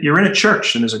you're in a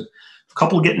church, and there's a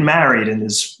couple getting married, and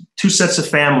there's two sets of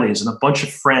families and a bunch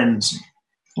of friends,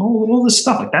 all this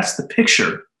stuff. Like, that's the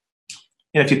picture.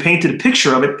 And if you painted a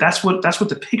picture of it, that's what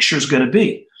the picture is going to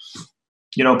be.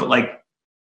 But like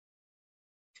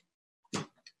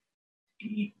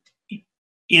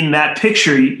in that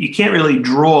picture, you can't really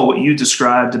draw what you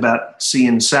described about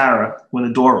seeing Sarah when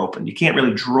the door opened. You can't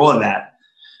really draw that,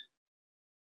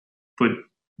 but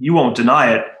you won't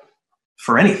deny it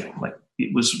for anything. Like,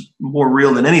 it was more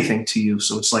real than anything to you.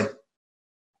 So it's like,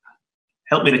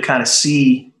 help me to kind of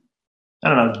see, I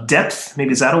don't know, depth.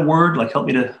 Maybe is that a word? Like, help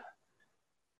me to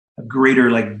a greater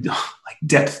like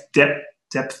depth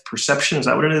perception. Is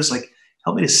that what it is? Like,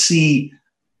 help me to see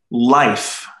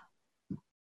life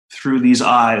through these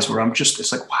eyes, where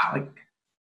it's like, wow, like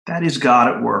that is God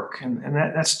at work. And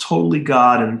that's totally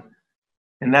God.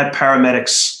 And that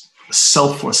paramedic's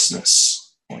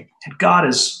selflessness, like, and God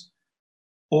is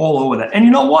all over that. And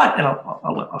you know what? And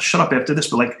I'll shut up after this,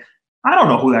 but like, I don't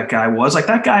know who that guy was. Like,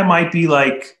 that guy might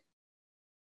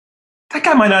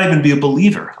not even be a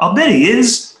believer. I'll bet he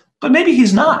is, but maybe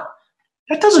he's not.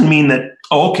 That doesn't mean that,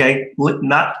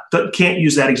 can't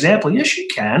use that example. Yes, you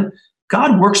can.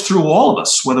 God works through all of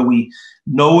us, whether we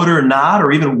know it or not,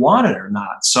 or even want it or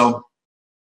not. So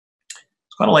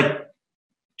it's kind of like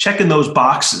checking those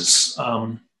boxes.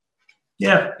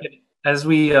 Yeah. As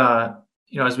we,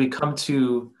 as we come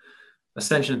to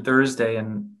Ascension Thursday,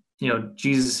 and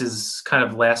Jesus's kind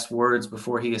of last words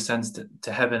before he ascends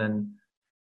to heaven,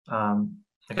 and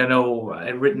I know I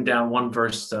had written down one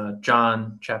verse,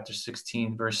 John chapter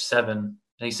 16, verse 7, and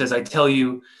he says, "I tell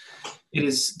you, it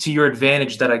is to your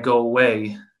advantage that I go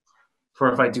away,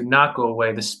 for if I do not go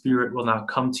away, the Spirit will not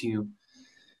come to you."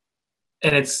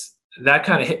 And that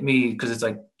kind of hit me, because it's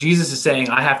like Jesus is saying,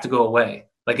 I have to go away.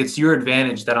 Like, it's your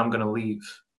advantage that I'm going to leave,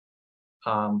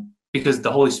 because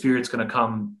the Holy Spirit's going to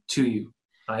come to you.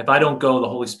 If I don't go, the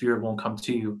Holy Spirit won't come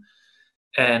to you.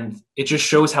 And it just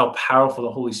shows how powerful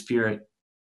the Holy Spirit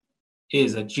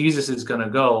is, that Jesus is going to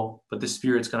go, but the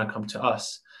Spirit's going to come to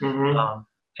us. Mm-hmm.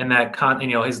 And that,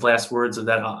 his last words of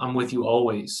that, I'm with you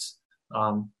always.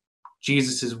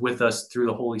 Jesus is with us through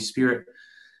the Holy Spirit.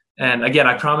 And again,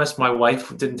 I promise, my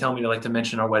wife didn't tell me to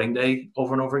mention our wedding day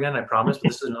over and over again. I promise. But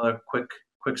this is another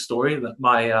quick story that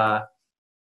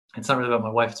it's not really about my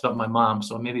wife, it's about my mom.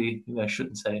 So maybe I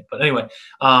shouldn't say it. But anyway,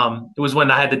 it was when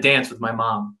I had to dance with my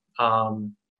mom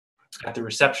at the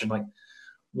reception. Like,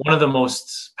 one of the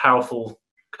most powerful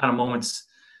kind of moments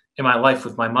in my life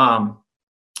with my mom.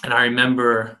 And I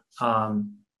remember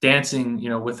dancing,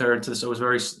 with her to this. It was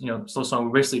very, slow song. We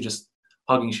were basically just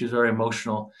hugging. She was very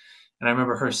emotional. And I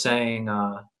remember her saying,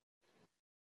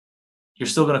 "You're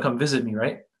still going to come visit me,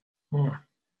 right?" Mm.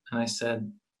 And I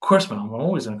said, "Of course, Mom. I'm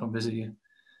always going to come visit you."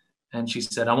 And she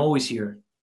said, "I'm always here."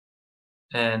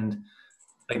 And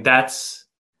like, that's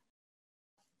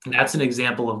an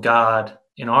example of God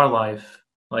in our life.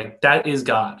 Like, that is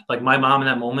God. Like, my mom in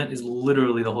that moment is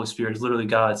literally the Holy Spirit, is literally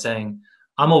God saying,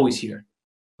 "I'm always here."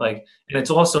 Like, and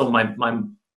it's also my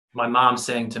mom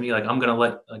saying to me, like, I'm gonna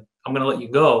let you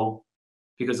go,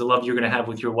 because the love you're gonna have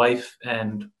with your wife,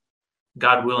 and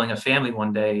God willing, a family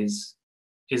one day, is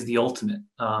the ultimate.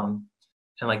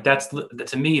 And like, that's,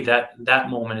 to me, that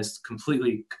moment is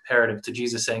completely comparative to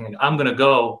Jesus saying, like, I'm gonna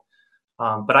go,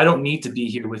 but I don't need to be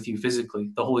here with you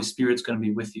physically. The Holy Spirit's gonna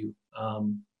be with you.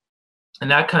 And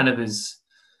that kind of is,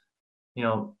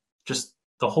 just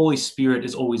the Holy Spirit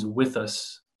is always with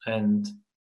us. And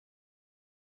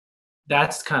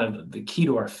that's kind of the key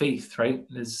to our faith, right?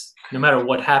 Is no matter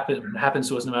what happens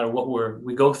to us, no matter what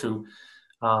we go through,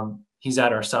 He's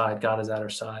at our side. God is at our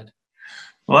side.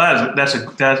 Well, that's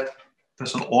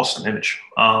an awesome image.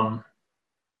 And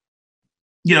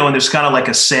there's kind of like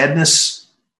a sadness.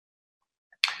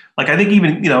 Like, I think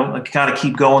even, like, kind of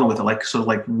keep going with it, like sort of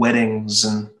like weddings.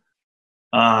 And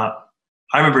I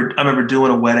remember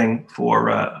doing a wedding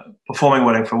performing a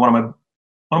wedding for one of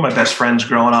my best friends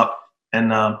growing up.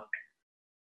 And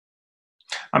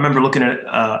I remember looking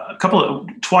at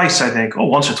twice, I think,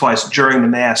 once or twice during the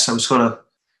Mass. I was sort of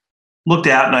looked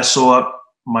out and I saw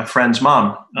my friend's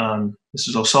mom,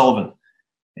 Mrs. O'Sullivan.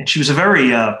 And she was a very,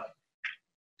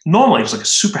 normally it was like a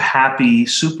super happy,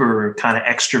 super kind of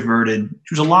extroverted.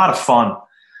 She was a lot of fun.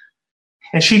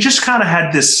 And she just kind of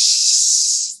had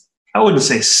this, I wouldn't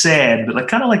say sad, but like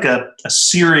kind of like a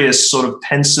serious, sort of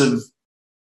pensive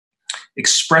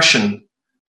expression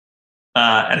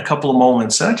at a couple of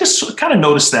moments. And I just kind of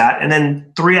noticed that. And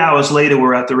then 3 hours later,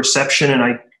 we're at the reception, and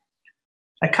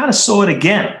I kind of saw it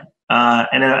again.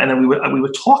 And then we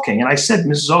were talking, and I said,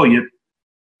 "Mrs. O, you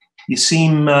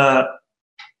seem,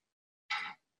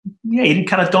 you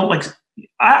kind of don't like."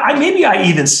 Maybe I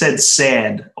even said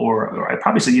sad, or I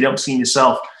probably said, "You don't seem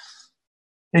yourself."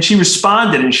 And she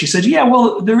responded, and she said, "Yeah,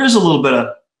 well, there is a little bit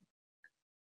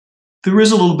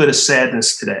of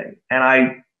sadness today." And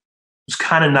I was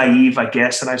kind of naive, I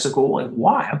guess. And I said, "Well,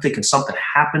 why?" I'm thinking something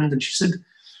happened. And she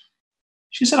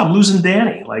said, "I'm losing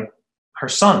Danny, like her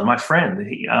son, my friend.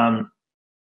 He,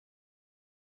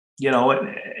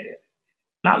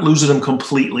 not losing him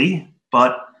completely,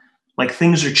 but like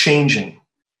things are changing."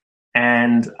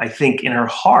 And I think in her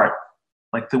heart,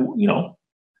 like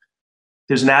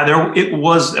there's now it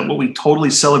was what we totally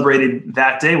celebrated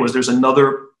that day was there's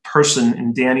another person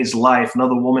in Danny's life,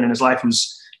 another woman in his life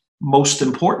who's most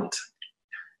important.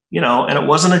 And it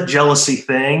wasn't a jealousy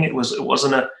thing. It was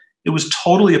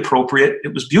totally appropriate.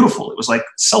 It was beautiful. It was like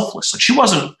selfless. Like, she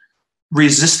wasn't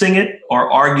resisting it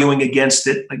or arguing against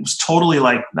it. Like, it was totally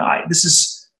like, no, this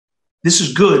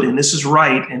is good, and this is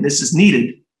right, and this is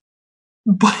needed.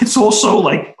 But it's also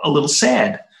like a little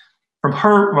sad from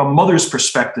a mother's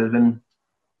perspective. And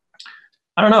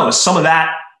I don't know, some of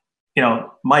that,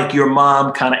 Mike, your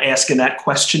mom kind of asking that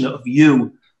question of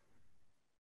you,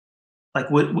 like,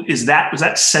 was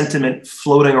that sentiment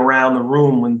floating around the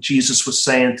room when Jesus was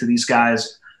saying to these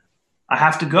guys, I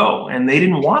have to go. And they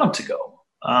didn't want him to go.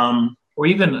 Or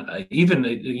even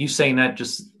you saying that,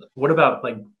 just what about,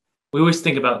 like, we always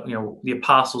think about, the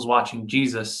apostles watching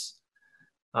Jesus.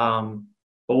 But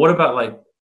what about, like,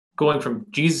 going from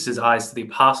Jesus's eyes to the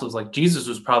apostles? Like, Jesus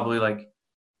was probably like,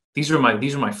 these are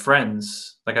my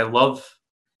friends. Like, I love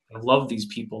these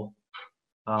people.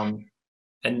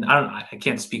 And I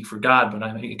can't speak for God, but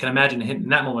I can imagine him in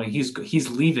that moment. He's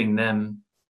leaving them.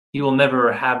 He will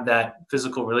never have that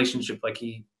physical relationship like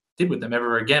he did with them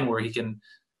ever again, where he can,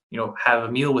 have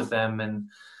a meal with them and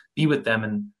be with them,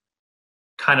 and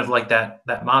kind of like that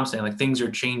mom saying, like, things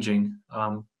are changing.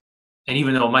 And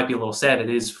even though it might be a little sad, it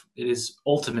is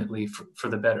ultimately for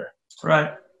the better.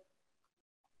 Right.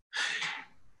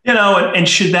 And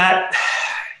should that,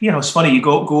 it's funny, you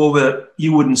go over,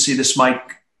 you wouldn't see this,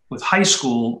 Mike, with high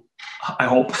school, I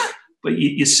hope, but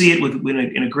you see it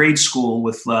in a grade school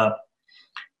with,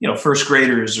 first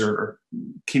graders or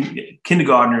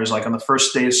kindergartners, like on the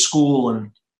first day of school,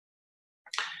 and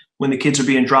when the kids are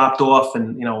being dropped off,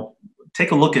 and,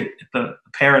 take a look at the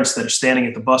parents that are standing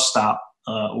at the bus stop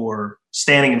or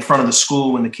standing in front of the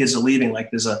school when the kids are leaving. Like,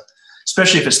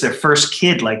 especially if it's their first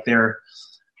kid, like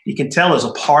you can tell there's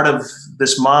a part of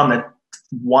this mom that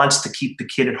wants to keep the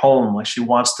kid at home. Like, she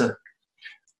wants to,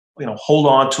 hold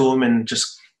on to him and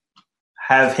just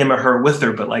have him or her with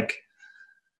her. But, like,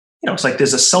 it's like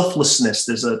there's a selflessness.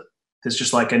 There's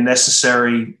just like a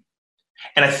necessary.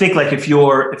 And I think, like, if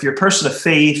you're a person of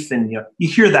faith and you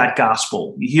hear that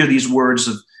gospel, you hear these words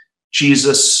of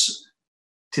Jesus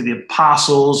to the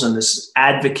apostles and this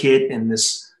advocate and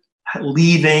this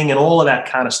leaving and all of that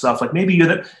kind of stuff. Like, maybe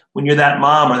when you're that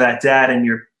mom or that dad and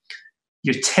you're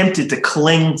tempted to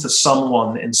cling to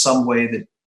someone in some way that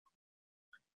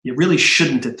you really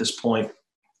shouldn't at this point.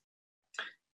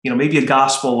 Maybe a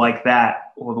gospel like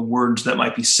that, or the words that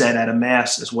might be said at a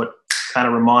mass, is what kind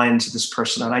of reminds this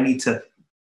person that I need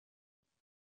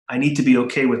to be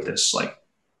okay with this. Like,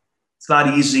 it's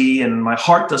not easy, and my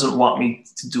heart doesn't want me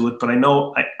to do it, but I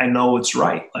know it's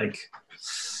right. Like,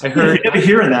 I heard, if you're never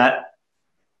hearing that,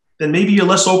 then maybe you're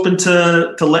less open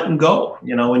to letting go,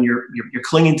 and you're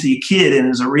clinging to your kid. And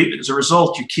as a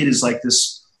result, your kid is like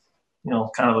this,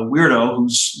 kind of a weirdo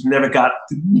who's never got,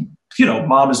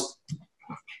 mom is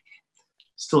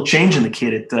still changing the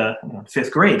kid at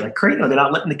fifth grade. Like, great, they're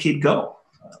not letting the kid go.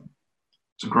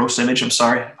 It's a gross image. I'm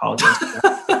sorry. I apologize.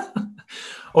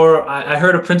 Or I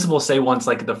heard a principal say once,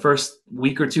 like, the first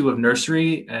week or two of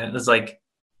nursery, and it was like,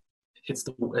 it's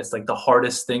like the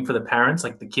hardest thing for the parents.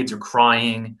 Like, the kids are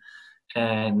crying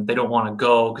and they don't want to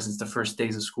go because it's the first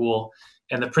days of school.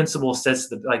 And the principal says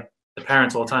to the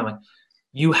parents all the time, like,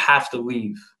 you have to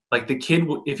leave. Like, the kid,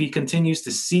 if he continues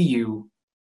to see you,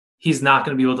 he's not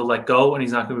going to be able to let go, and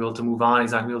he's not going to be able to move on.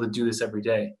 He's not going to be able to do this every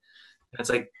day. And it's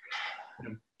like,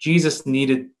 Jesus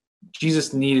needed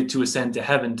to ascend to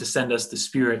heaven to send us the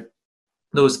Spirit.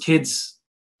 Those kids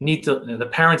the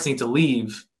parents need to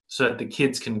leave so that the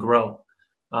kids can grow.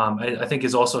 I think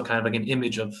is also kind of like an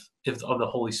image of the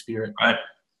Holy Spirit. Right.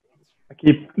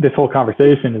 This whole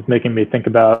conversation is making me think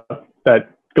about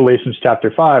that Galatians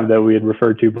chapter 5 that we had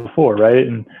referred to before, right?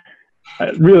 And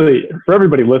really, for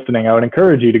everybody listening, I would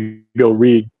encourage you to go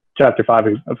read chapter 5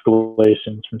 of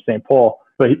Galatians from St. Paul.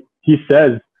 But he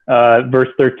says, verse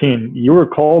 13, you were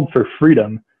called for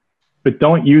freedom, but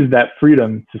don't use that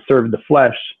freedom to serve the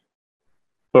flesh,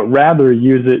 but rather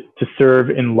use it to serve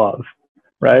in love,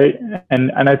 right?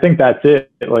 And I think that's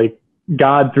it. Like,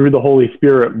 God, through the Holy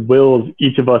Spirit, wills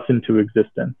each of us into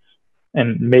existence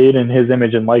and made in his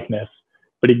image and likeness.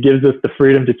 But he gives us the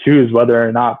freedom to choose whether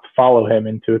or not to follow him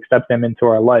and to accept him into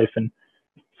our life. And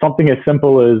something as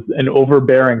simple as an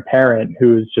overbearing parent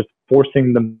who is just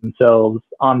forcing themselves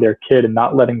on their kid and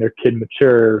not letting their kid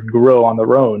mature and grow on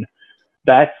their own,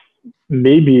 that's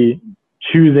maybe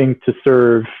choosing to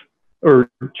serve, or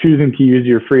choosing to use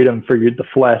your freedom for the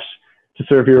flesh to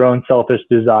serve your own selfish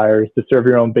desires, to serve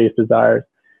your own base desires,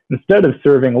 instead of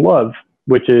serving love,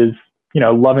 which is,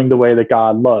 loving the way that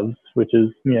God loves, which is,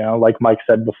 like Mike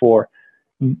said before,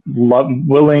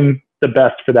 willing the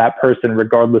best for that person,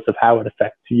 regardless of how it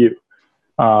affects you.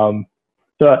 So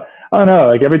I don't know,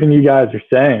 like everything you guys are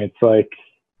saying, it's like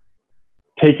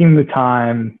taking the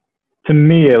time, to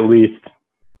me at least,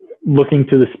 looking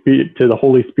to the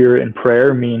Holy Spirit in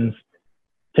prayer means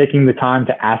taking the time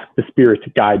to ask the Spirit to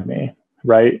guide me,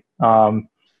 right?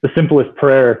 The simplest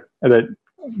prayer that,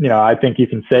 I think you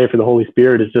can say for the Holy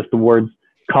Spirit is just the words,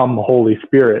 "Come, Holy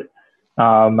Spirit."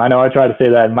 I know I try to say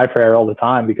that in my prayer all the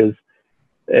time, because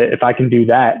if I can do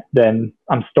that, then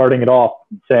I'm starting it off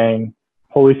saying,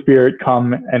 "Holy Spirit,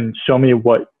 come and show me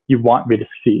what you want me to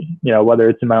see, whether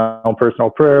it's in my own personal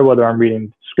prayer, whether I'm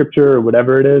reading scripture or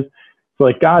whatever it is. So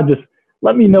like, God, just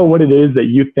let me know what it is that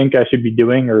you think I should be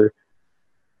doing or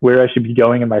where I should be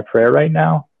going in my prayer right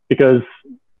now, because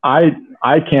I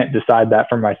can't decide that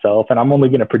for myself, and I'm only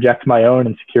going to project my own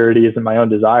insecurities and my own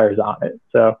desires on it.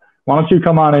 So why don't you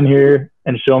come on in here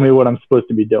and show me what I'm supposed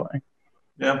to be doing?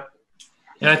 Yeah.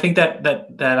 And I think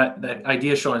that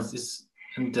idea, Sean, is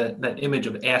and that image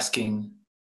of asking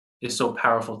is so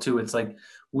powerful too. It's like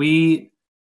we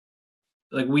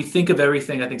think of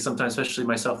everything. I think sometimes, especially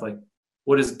myself, like,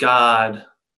 what does God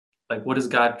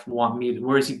want me to,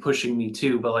 where is he pushing me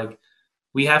to? But like,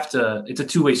 we have to, it's a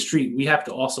two-way street. We have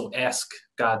to also ask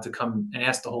God to come, and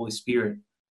ask the Holy Spirit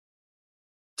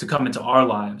to come into our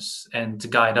lives and to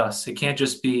guide us. It can't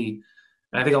just be,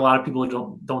 I think a lot of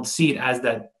people don't see it as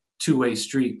that two-way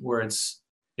street where it's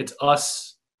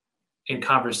us in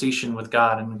conversation with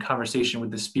God and in conversation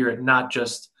with the Spirit, not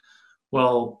just,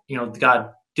 well,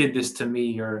 God did this to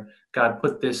me, or God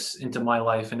put this into my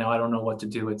life and now I don't know what to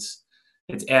do. It's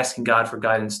asking God for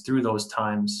guidance through those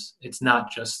times. It's not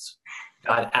just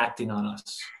God acting on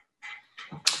us.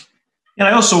 And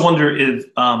I also wonder if,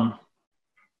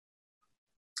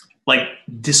 like,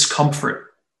 discomfort,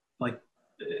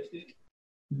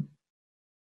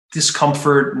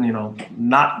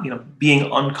 not, being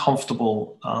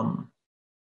uncomfortable,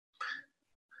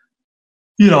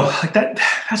 like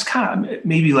that's kind of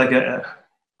maybe like a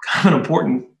kind of an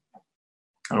important,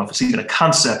 I don't know if it's even a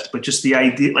concept, but just the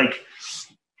idea, like,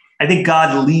 I think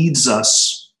God leads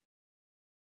us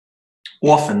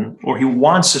often, or he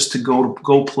wants us to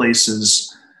go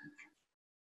places,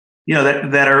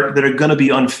 that are going to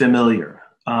be unfamiliar,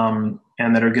 and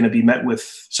that are going to be met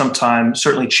with sometimes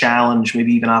certainly challenge,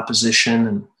 maybe even opposition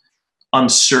and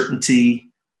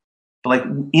uncertainty. But like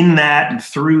in that and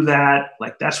through that,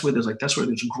 like that's where there's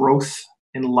growth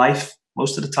in life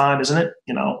most of the time, isn't it?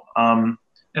 And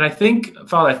I think,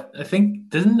 Father,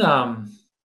 didn't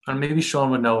maybe Sean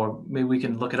would know, or maybe we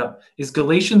can look it up. Is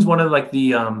Galatians one of like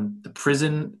the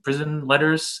prison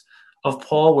letters of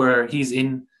Paul, where he's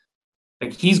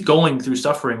going through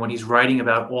suffering when he's writing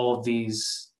about all of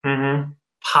these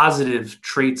positive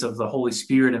traits of the Holy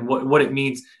Spirit and what it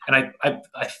means? And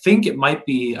I think it might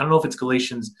be, I don't know if it's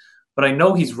Galatians, but I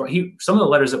know some of the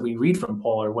letters that we read from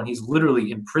Paul are when he's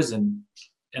literally in prison,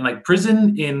 and like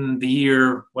prison in the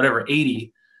year whatever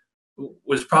 80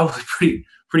 was probably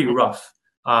pretty rough.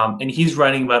 And he's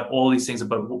writing about all these things,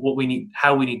 about what we need,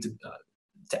 how we need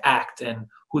to act, and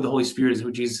who the Holy Spirit is,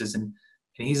 who Jesus is, and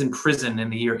he's in prison in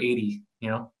the year 80.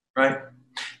 Right.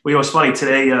 Well, it's funny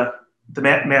today.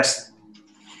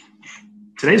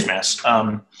 Today's mass,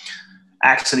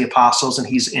 Acts of the Apostles, and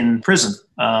he's in prison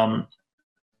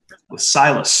with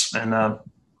Silas, and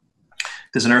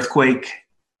there's an earthquake,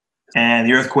 and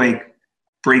the earthquake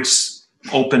breaks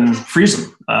open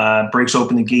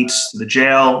the gates to the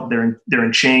jail. They're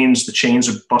in chains. The chains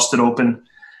are busted open,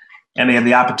 and they have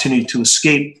the opportunity to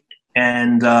escape,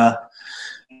 and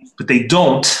but they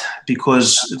don't,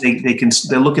 because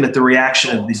they're looking at the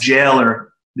reaction of the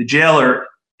jailer. The jailer,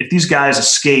 if these guys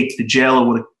escaped, the jailer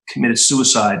would have committed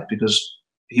suicide, because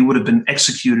he would have been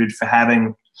executed for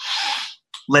having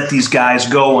let these guys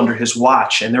go under his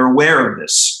watch, and they're aware of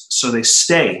this, so they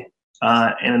stay.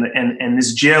 And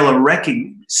this jailer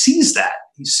sees that.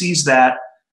 He sees that,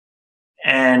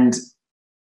 and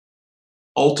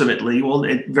ultimately,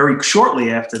 very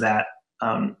shortly after that,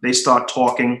 they start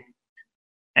talking,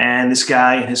 and this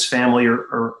guy and his family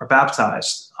are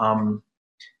baptized. And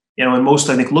most,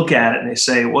 I think, look at it and they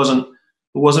say it wasn't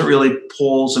really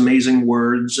Paul's amazing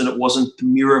words, and it wasn't the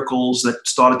miracles that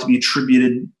started to be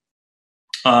attributed.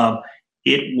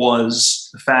 It was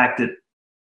the fact that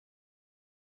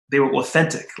they were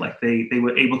authentic. Like they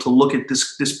were able to look at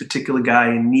this particular guy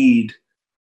in need,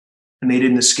 and they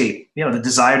didn't escape. The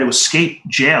desire to escape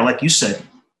jail, like you said,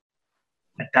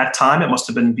 at that time, it must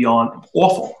have been beyond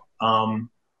awful.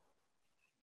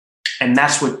 And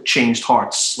that's what changed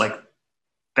hearts. Like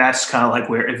that's kind of like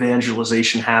where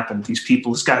evangelization happened. These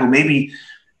people, this guy who maybe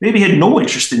had no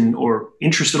interest in, or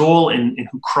interest at all in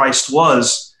who Christ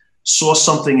was, saw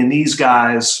something in these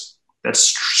guys that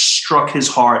struck his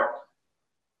heart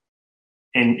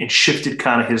and shifted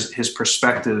kind of his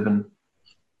perspective. And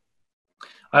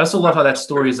I also love how that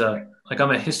story is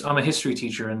I'm a history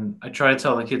teacher, and I try to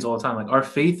tell the kids all the time, like, our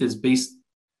faith is based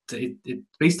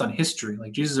on history.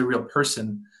 Like Jesus is a real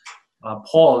person,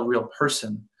 Paul a real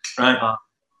person, right?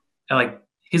 And like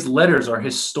his letters are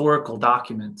historical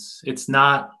documents. It's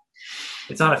not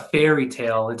a fairy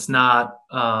tale. It's not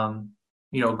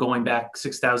going back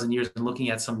 6,000 years and looking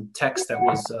at some text that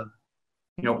was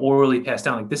orally passed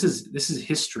down. Like this is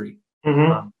history.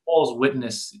 Mm-hmm. Paul's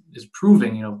witness is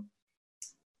proving,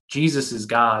 Jesus is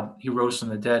God. He rose from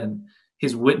the dead, and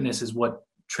his witness is what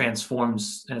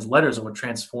transforms, and his letters are what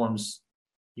transforms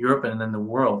Europe and then the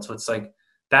world. So it's like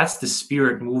that's the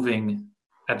Spirit moving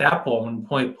at that point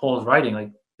when Paul is writing.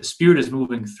 Like the Spirit is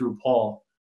moving through Paul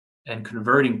and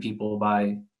converting people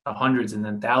by hundreds and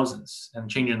then thousands and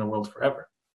changing the world forever.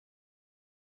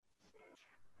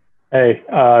 Hey,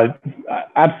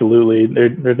 absolutely.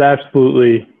 There's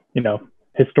absolutely,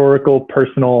 historical,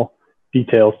 personal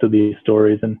details to these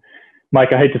stories. And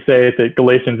Mike, I hate to say it, that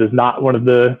Galatians is not one of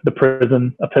the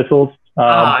prison epistles.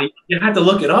 You had to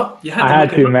look it up. I had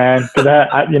to, man, because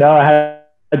I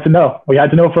had to know. We had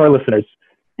to know for our listeners.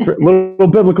 For little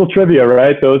biblical trivia,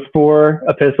 right? Those 4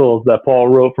 epistles that Paul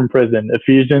wrote from prison: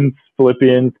 Ephesians,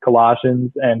 Philippians,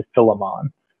 Colossians, and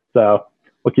Philemon. So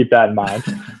we'll keep that in mind.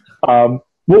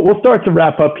 We'll start to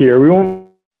wrap up here.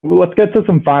 Let's get to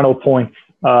some final points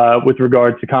with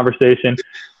regards to conversation.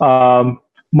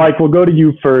 Mike, we'll go to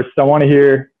you first. I want to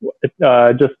hear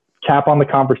just cap on the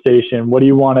conversation. What do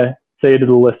you want to say to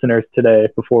the listeners today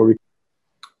before we?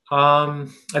 I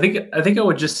think I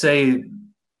would just say,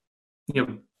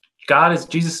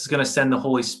 Jesus is going to send the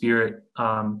Holy Spirit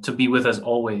to be with us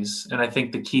always, and I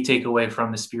think the key takeaway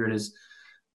from the Spirit is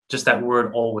just that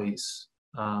word "always."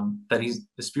 That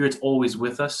the Spirit's always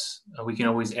with us. We can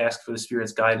always ask for the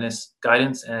Spirit's guidance,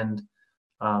 and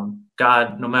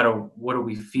God, no matter what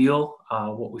we feel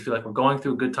like we're going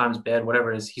through, good times, bad,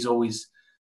 whatever it is, He's always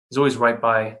right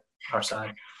by our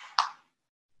side.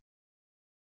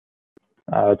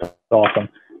 That's awesome.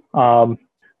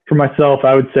 For myself,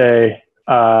 I would say,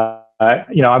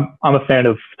 I'm a fan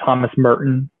of Thomas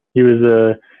Merton. He was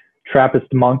a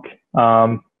Trappist monk,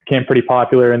 became pretty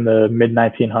popular in the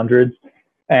mid-1900s.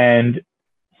 And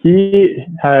he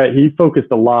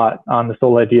focused a lot on this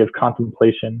whole idea of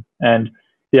contemplation and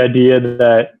the idea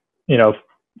that,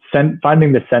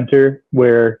 finding the center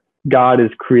where God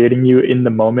is creating you in the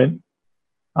moment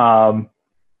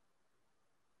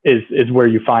is where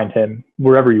you find him,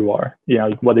 wherever you are,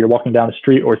 whether you're walking down the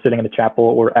street or sitting in a chapel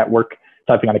or at work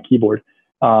typing on a keyboard,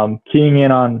 keying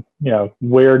in on,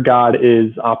 where God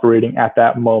is operating at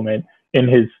that moment in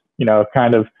his,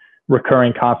 kind of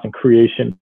recurring constant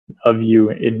creation of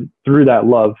you through that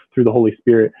love, through the Holy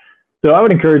Spirit. So I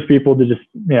would encourage people to just,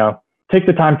 take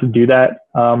the time to do that.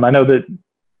 I know that,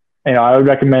 I would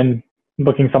recommend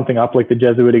looking something up like the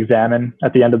Jesuit Examen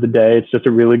at the end of the day. It's just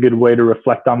a really good way to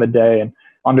reflect on the day and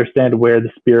understand where the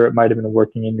Spirit might have been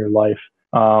working in your life.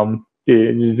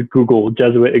 You just Google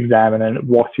Jesuit Examen and it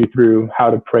walks you through how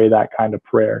to pray that kind of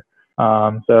prayer.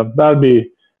 So that would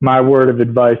be my word of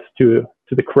advice to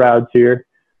the crowds here.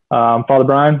 Father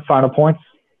Brian, final points?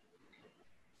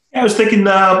 I was thinking,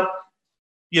 the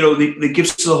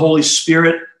gifts of the Holy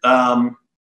Spirit,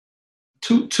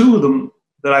 two of them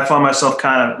that I find myself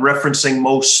kind of referencing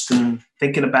most and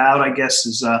thinking about, I guess,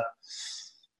 is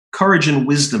courage and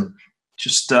wisdom.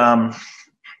 Just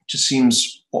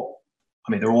seems,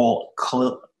 they're all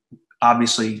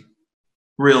obviously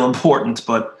real important,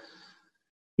 but,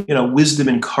 wisdom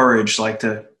and courage, like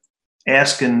to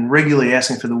ask and regularly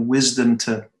asking for the wisdom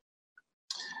to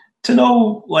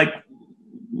know, like,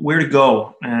 where to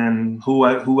go and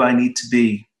who I need to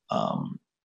be,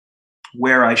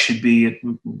 where I should be at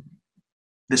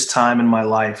this time in my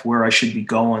life, where I should be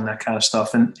going, that kind of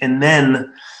stuff. And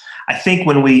then I think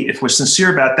if we're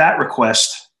sincere about that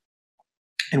request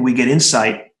and we get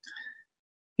insight,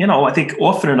 I think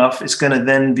often enough it's going to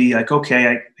then be like, okay,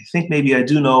 I think maybe I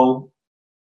do know.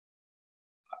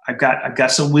 I've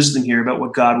got some wisdom here about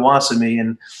what God wants of me,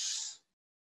 and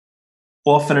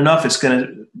often enough it's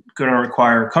going to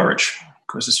require courage,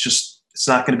 because it's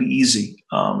not going to be easy.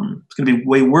 It's going to be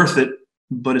way worth it,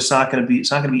 but it's not going to be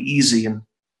easy. And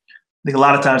I think a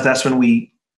lot of times that's when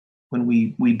we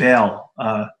bail,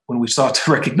 when we start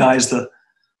to recognize the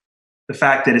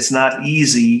fact that it's not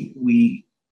easy. We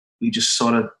just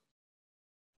sort of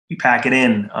we pack it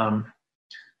in.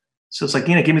 So it's like,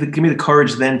 give me the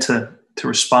courage then to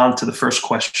respond to the first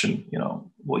question.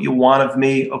 What you want of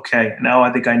me. Okay, now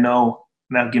I think I know.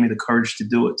 Now give me the courage to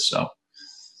do it. So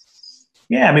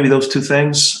yeah, maybe those two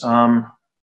things.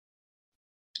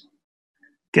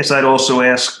 Guess I'd also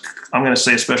ask, I'm going to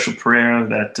say a special prayer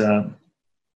that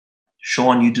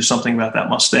Sean, you do something about that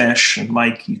mustache, and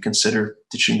Mike, you consider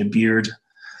ditching the beard.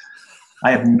 I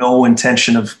have no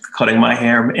intention of cutting my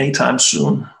hair anytime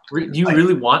soon. Do you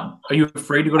really want? Are you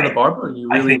afraid to go to the barber? Or do you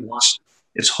really want?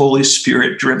 It's Holy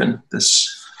Spirit driven.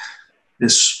 This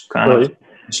kind of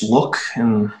this look,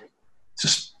 and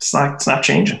it's not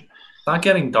changing. It's not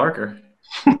getting darker.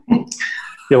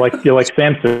 You're like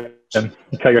Samson. You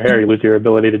cut your hair, you lose your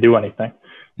ability to do anything.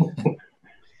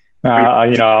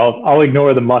 I'll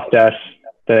ignore the mustache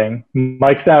thing.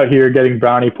 Mike's out here getting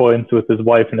brownie points with his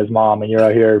wife and his mom, and you're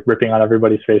out here ripping on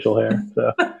everybody's facial hair.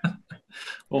 So,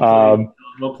 well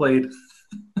played.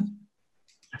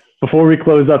 Before we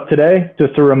close up today,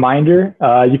 just a reminder,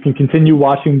 you can continue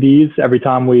watching these every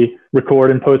time we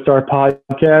record and post our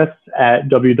podcasts at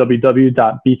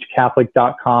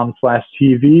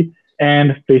www.beachcatholic.com/TV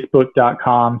and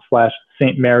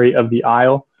facebook.com/St. Mary of the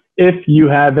Isle. If you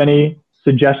have any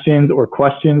suggestions or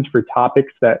questions for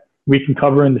topics that we can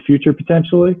cover in the future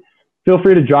potentially, feel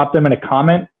free to drop them in a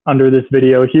comment under this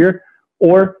video here,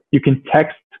 or you can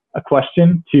text a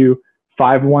question to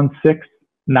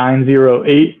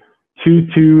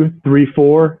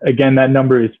 516-908-2234. Again, that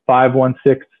number is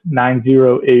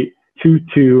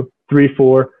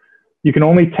 516-908-2234. You can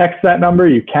only text that number.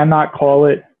 You cannot call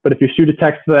it. But if you shoot a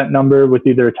text to that number with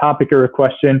either a topic or a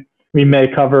question, we may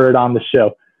cover it on the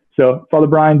show. So, Father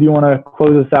Brian, do you want to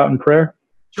close us out in prayer?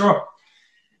 Sure.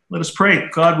 Let us pray.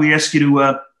 God, we ask you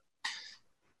to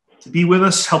be with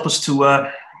us. Help us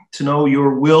to know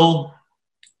your will.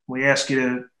 We ask you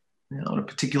to, in a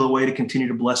particular way, to continue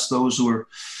to bless those who are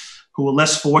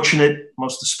less fortunate,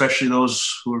 most especially those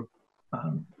who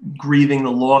are grieving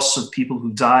the loss of people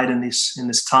who died in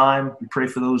this time. We pray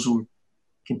for those who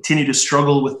continue to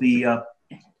struggle with the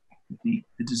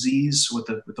disease, with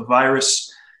the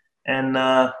virus, and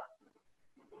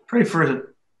pray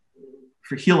for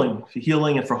healing,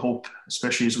 and for hope,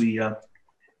 especially as we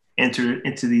enter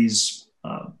into these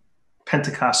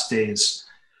Pentecost days.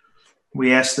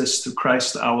 We ask this through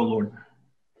Christ our Lord.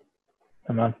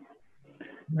 Amen.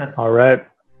 All right.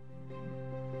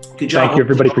 Good job. Thank you,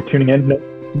 everybody, for tuning in.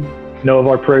 Know of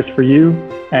our prayers for you.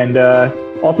 And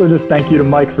also just thank you to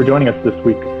Mike for joining us this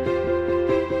week.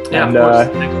 Yeah, and,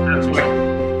 of course. Thanks.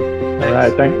 All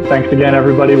right. Thanks again,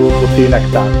 everybody. We'll see you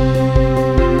next time.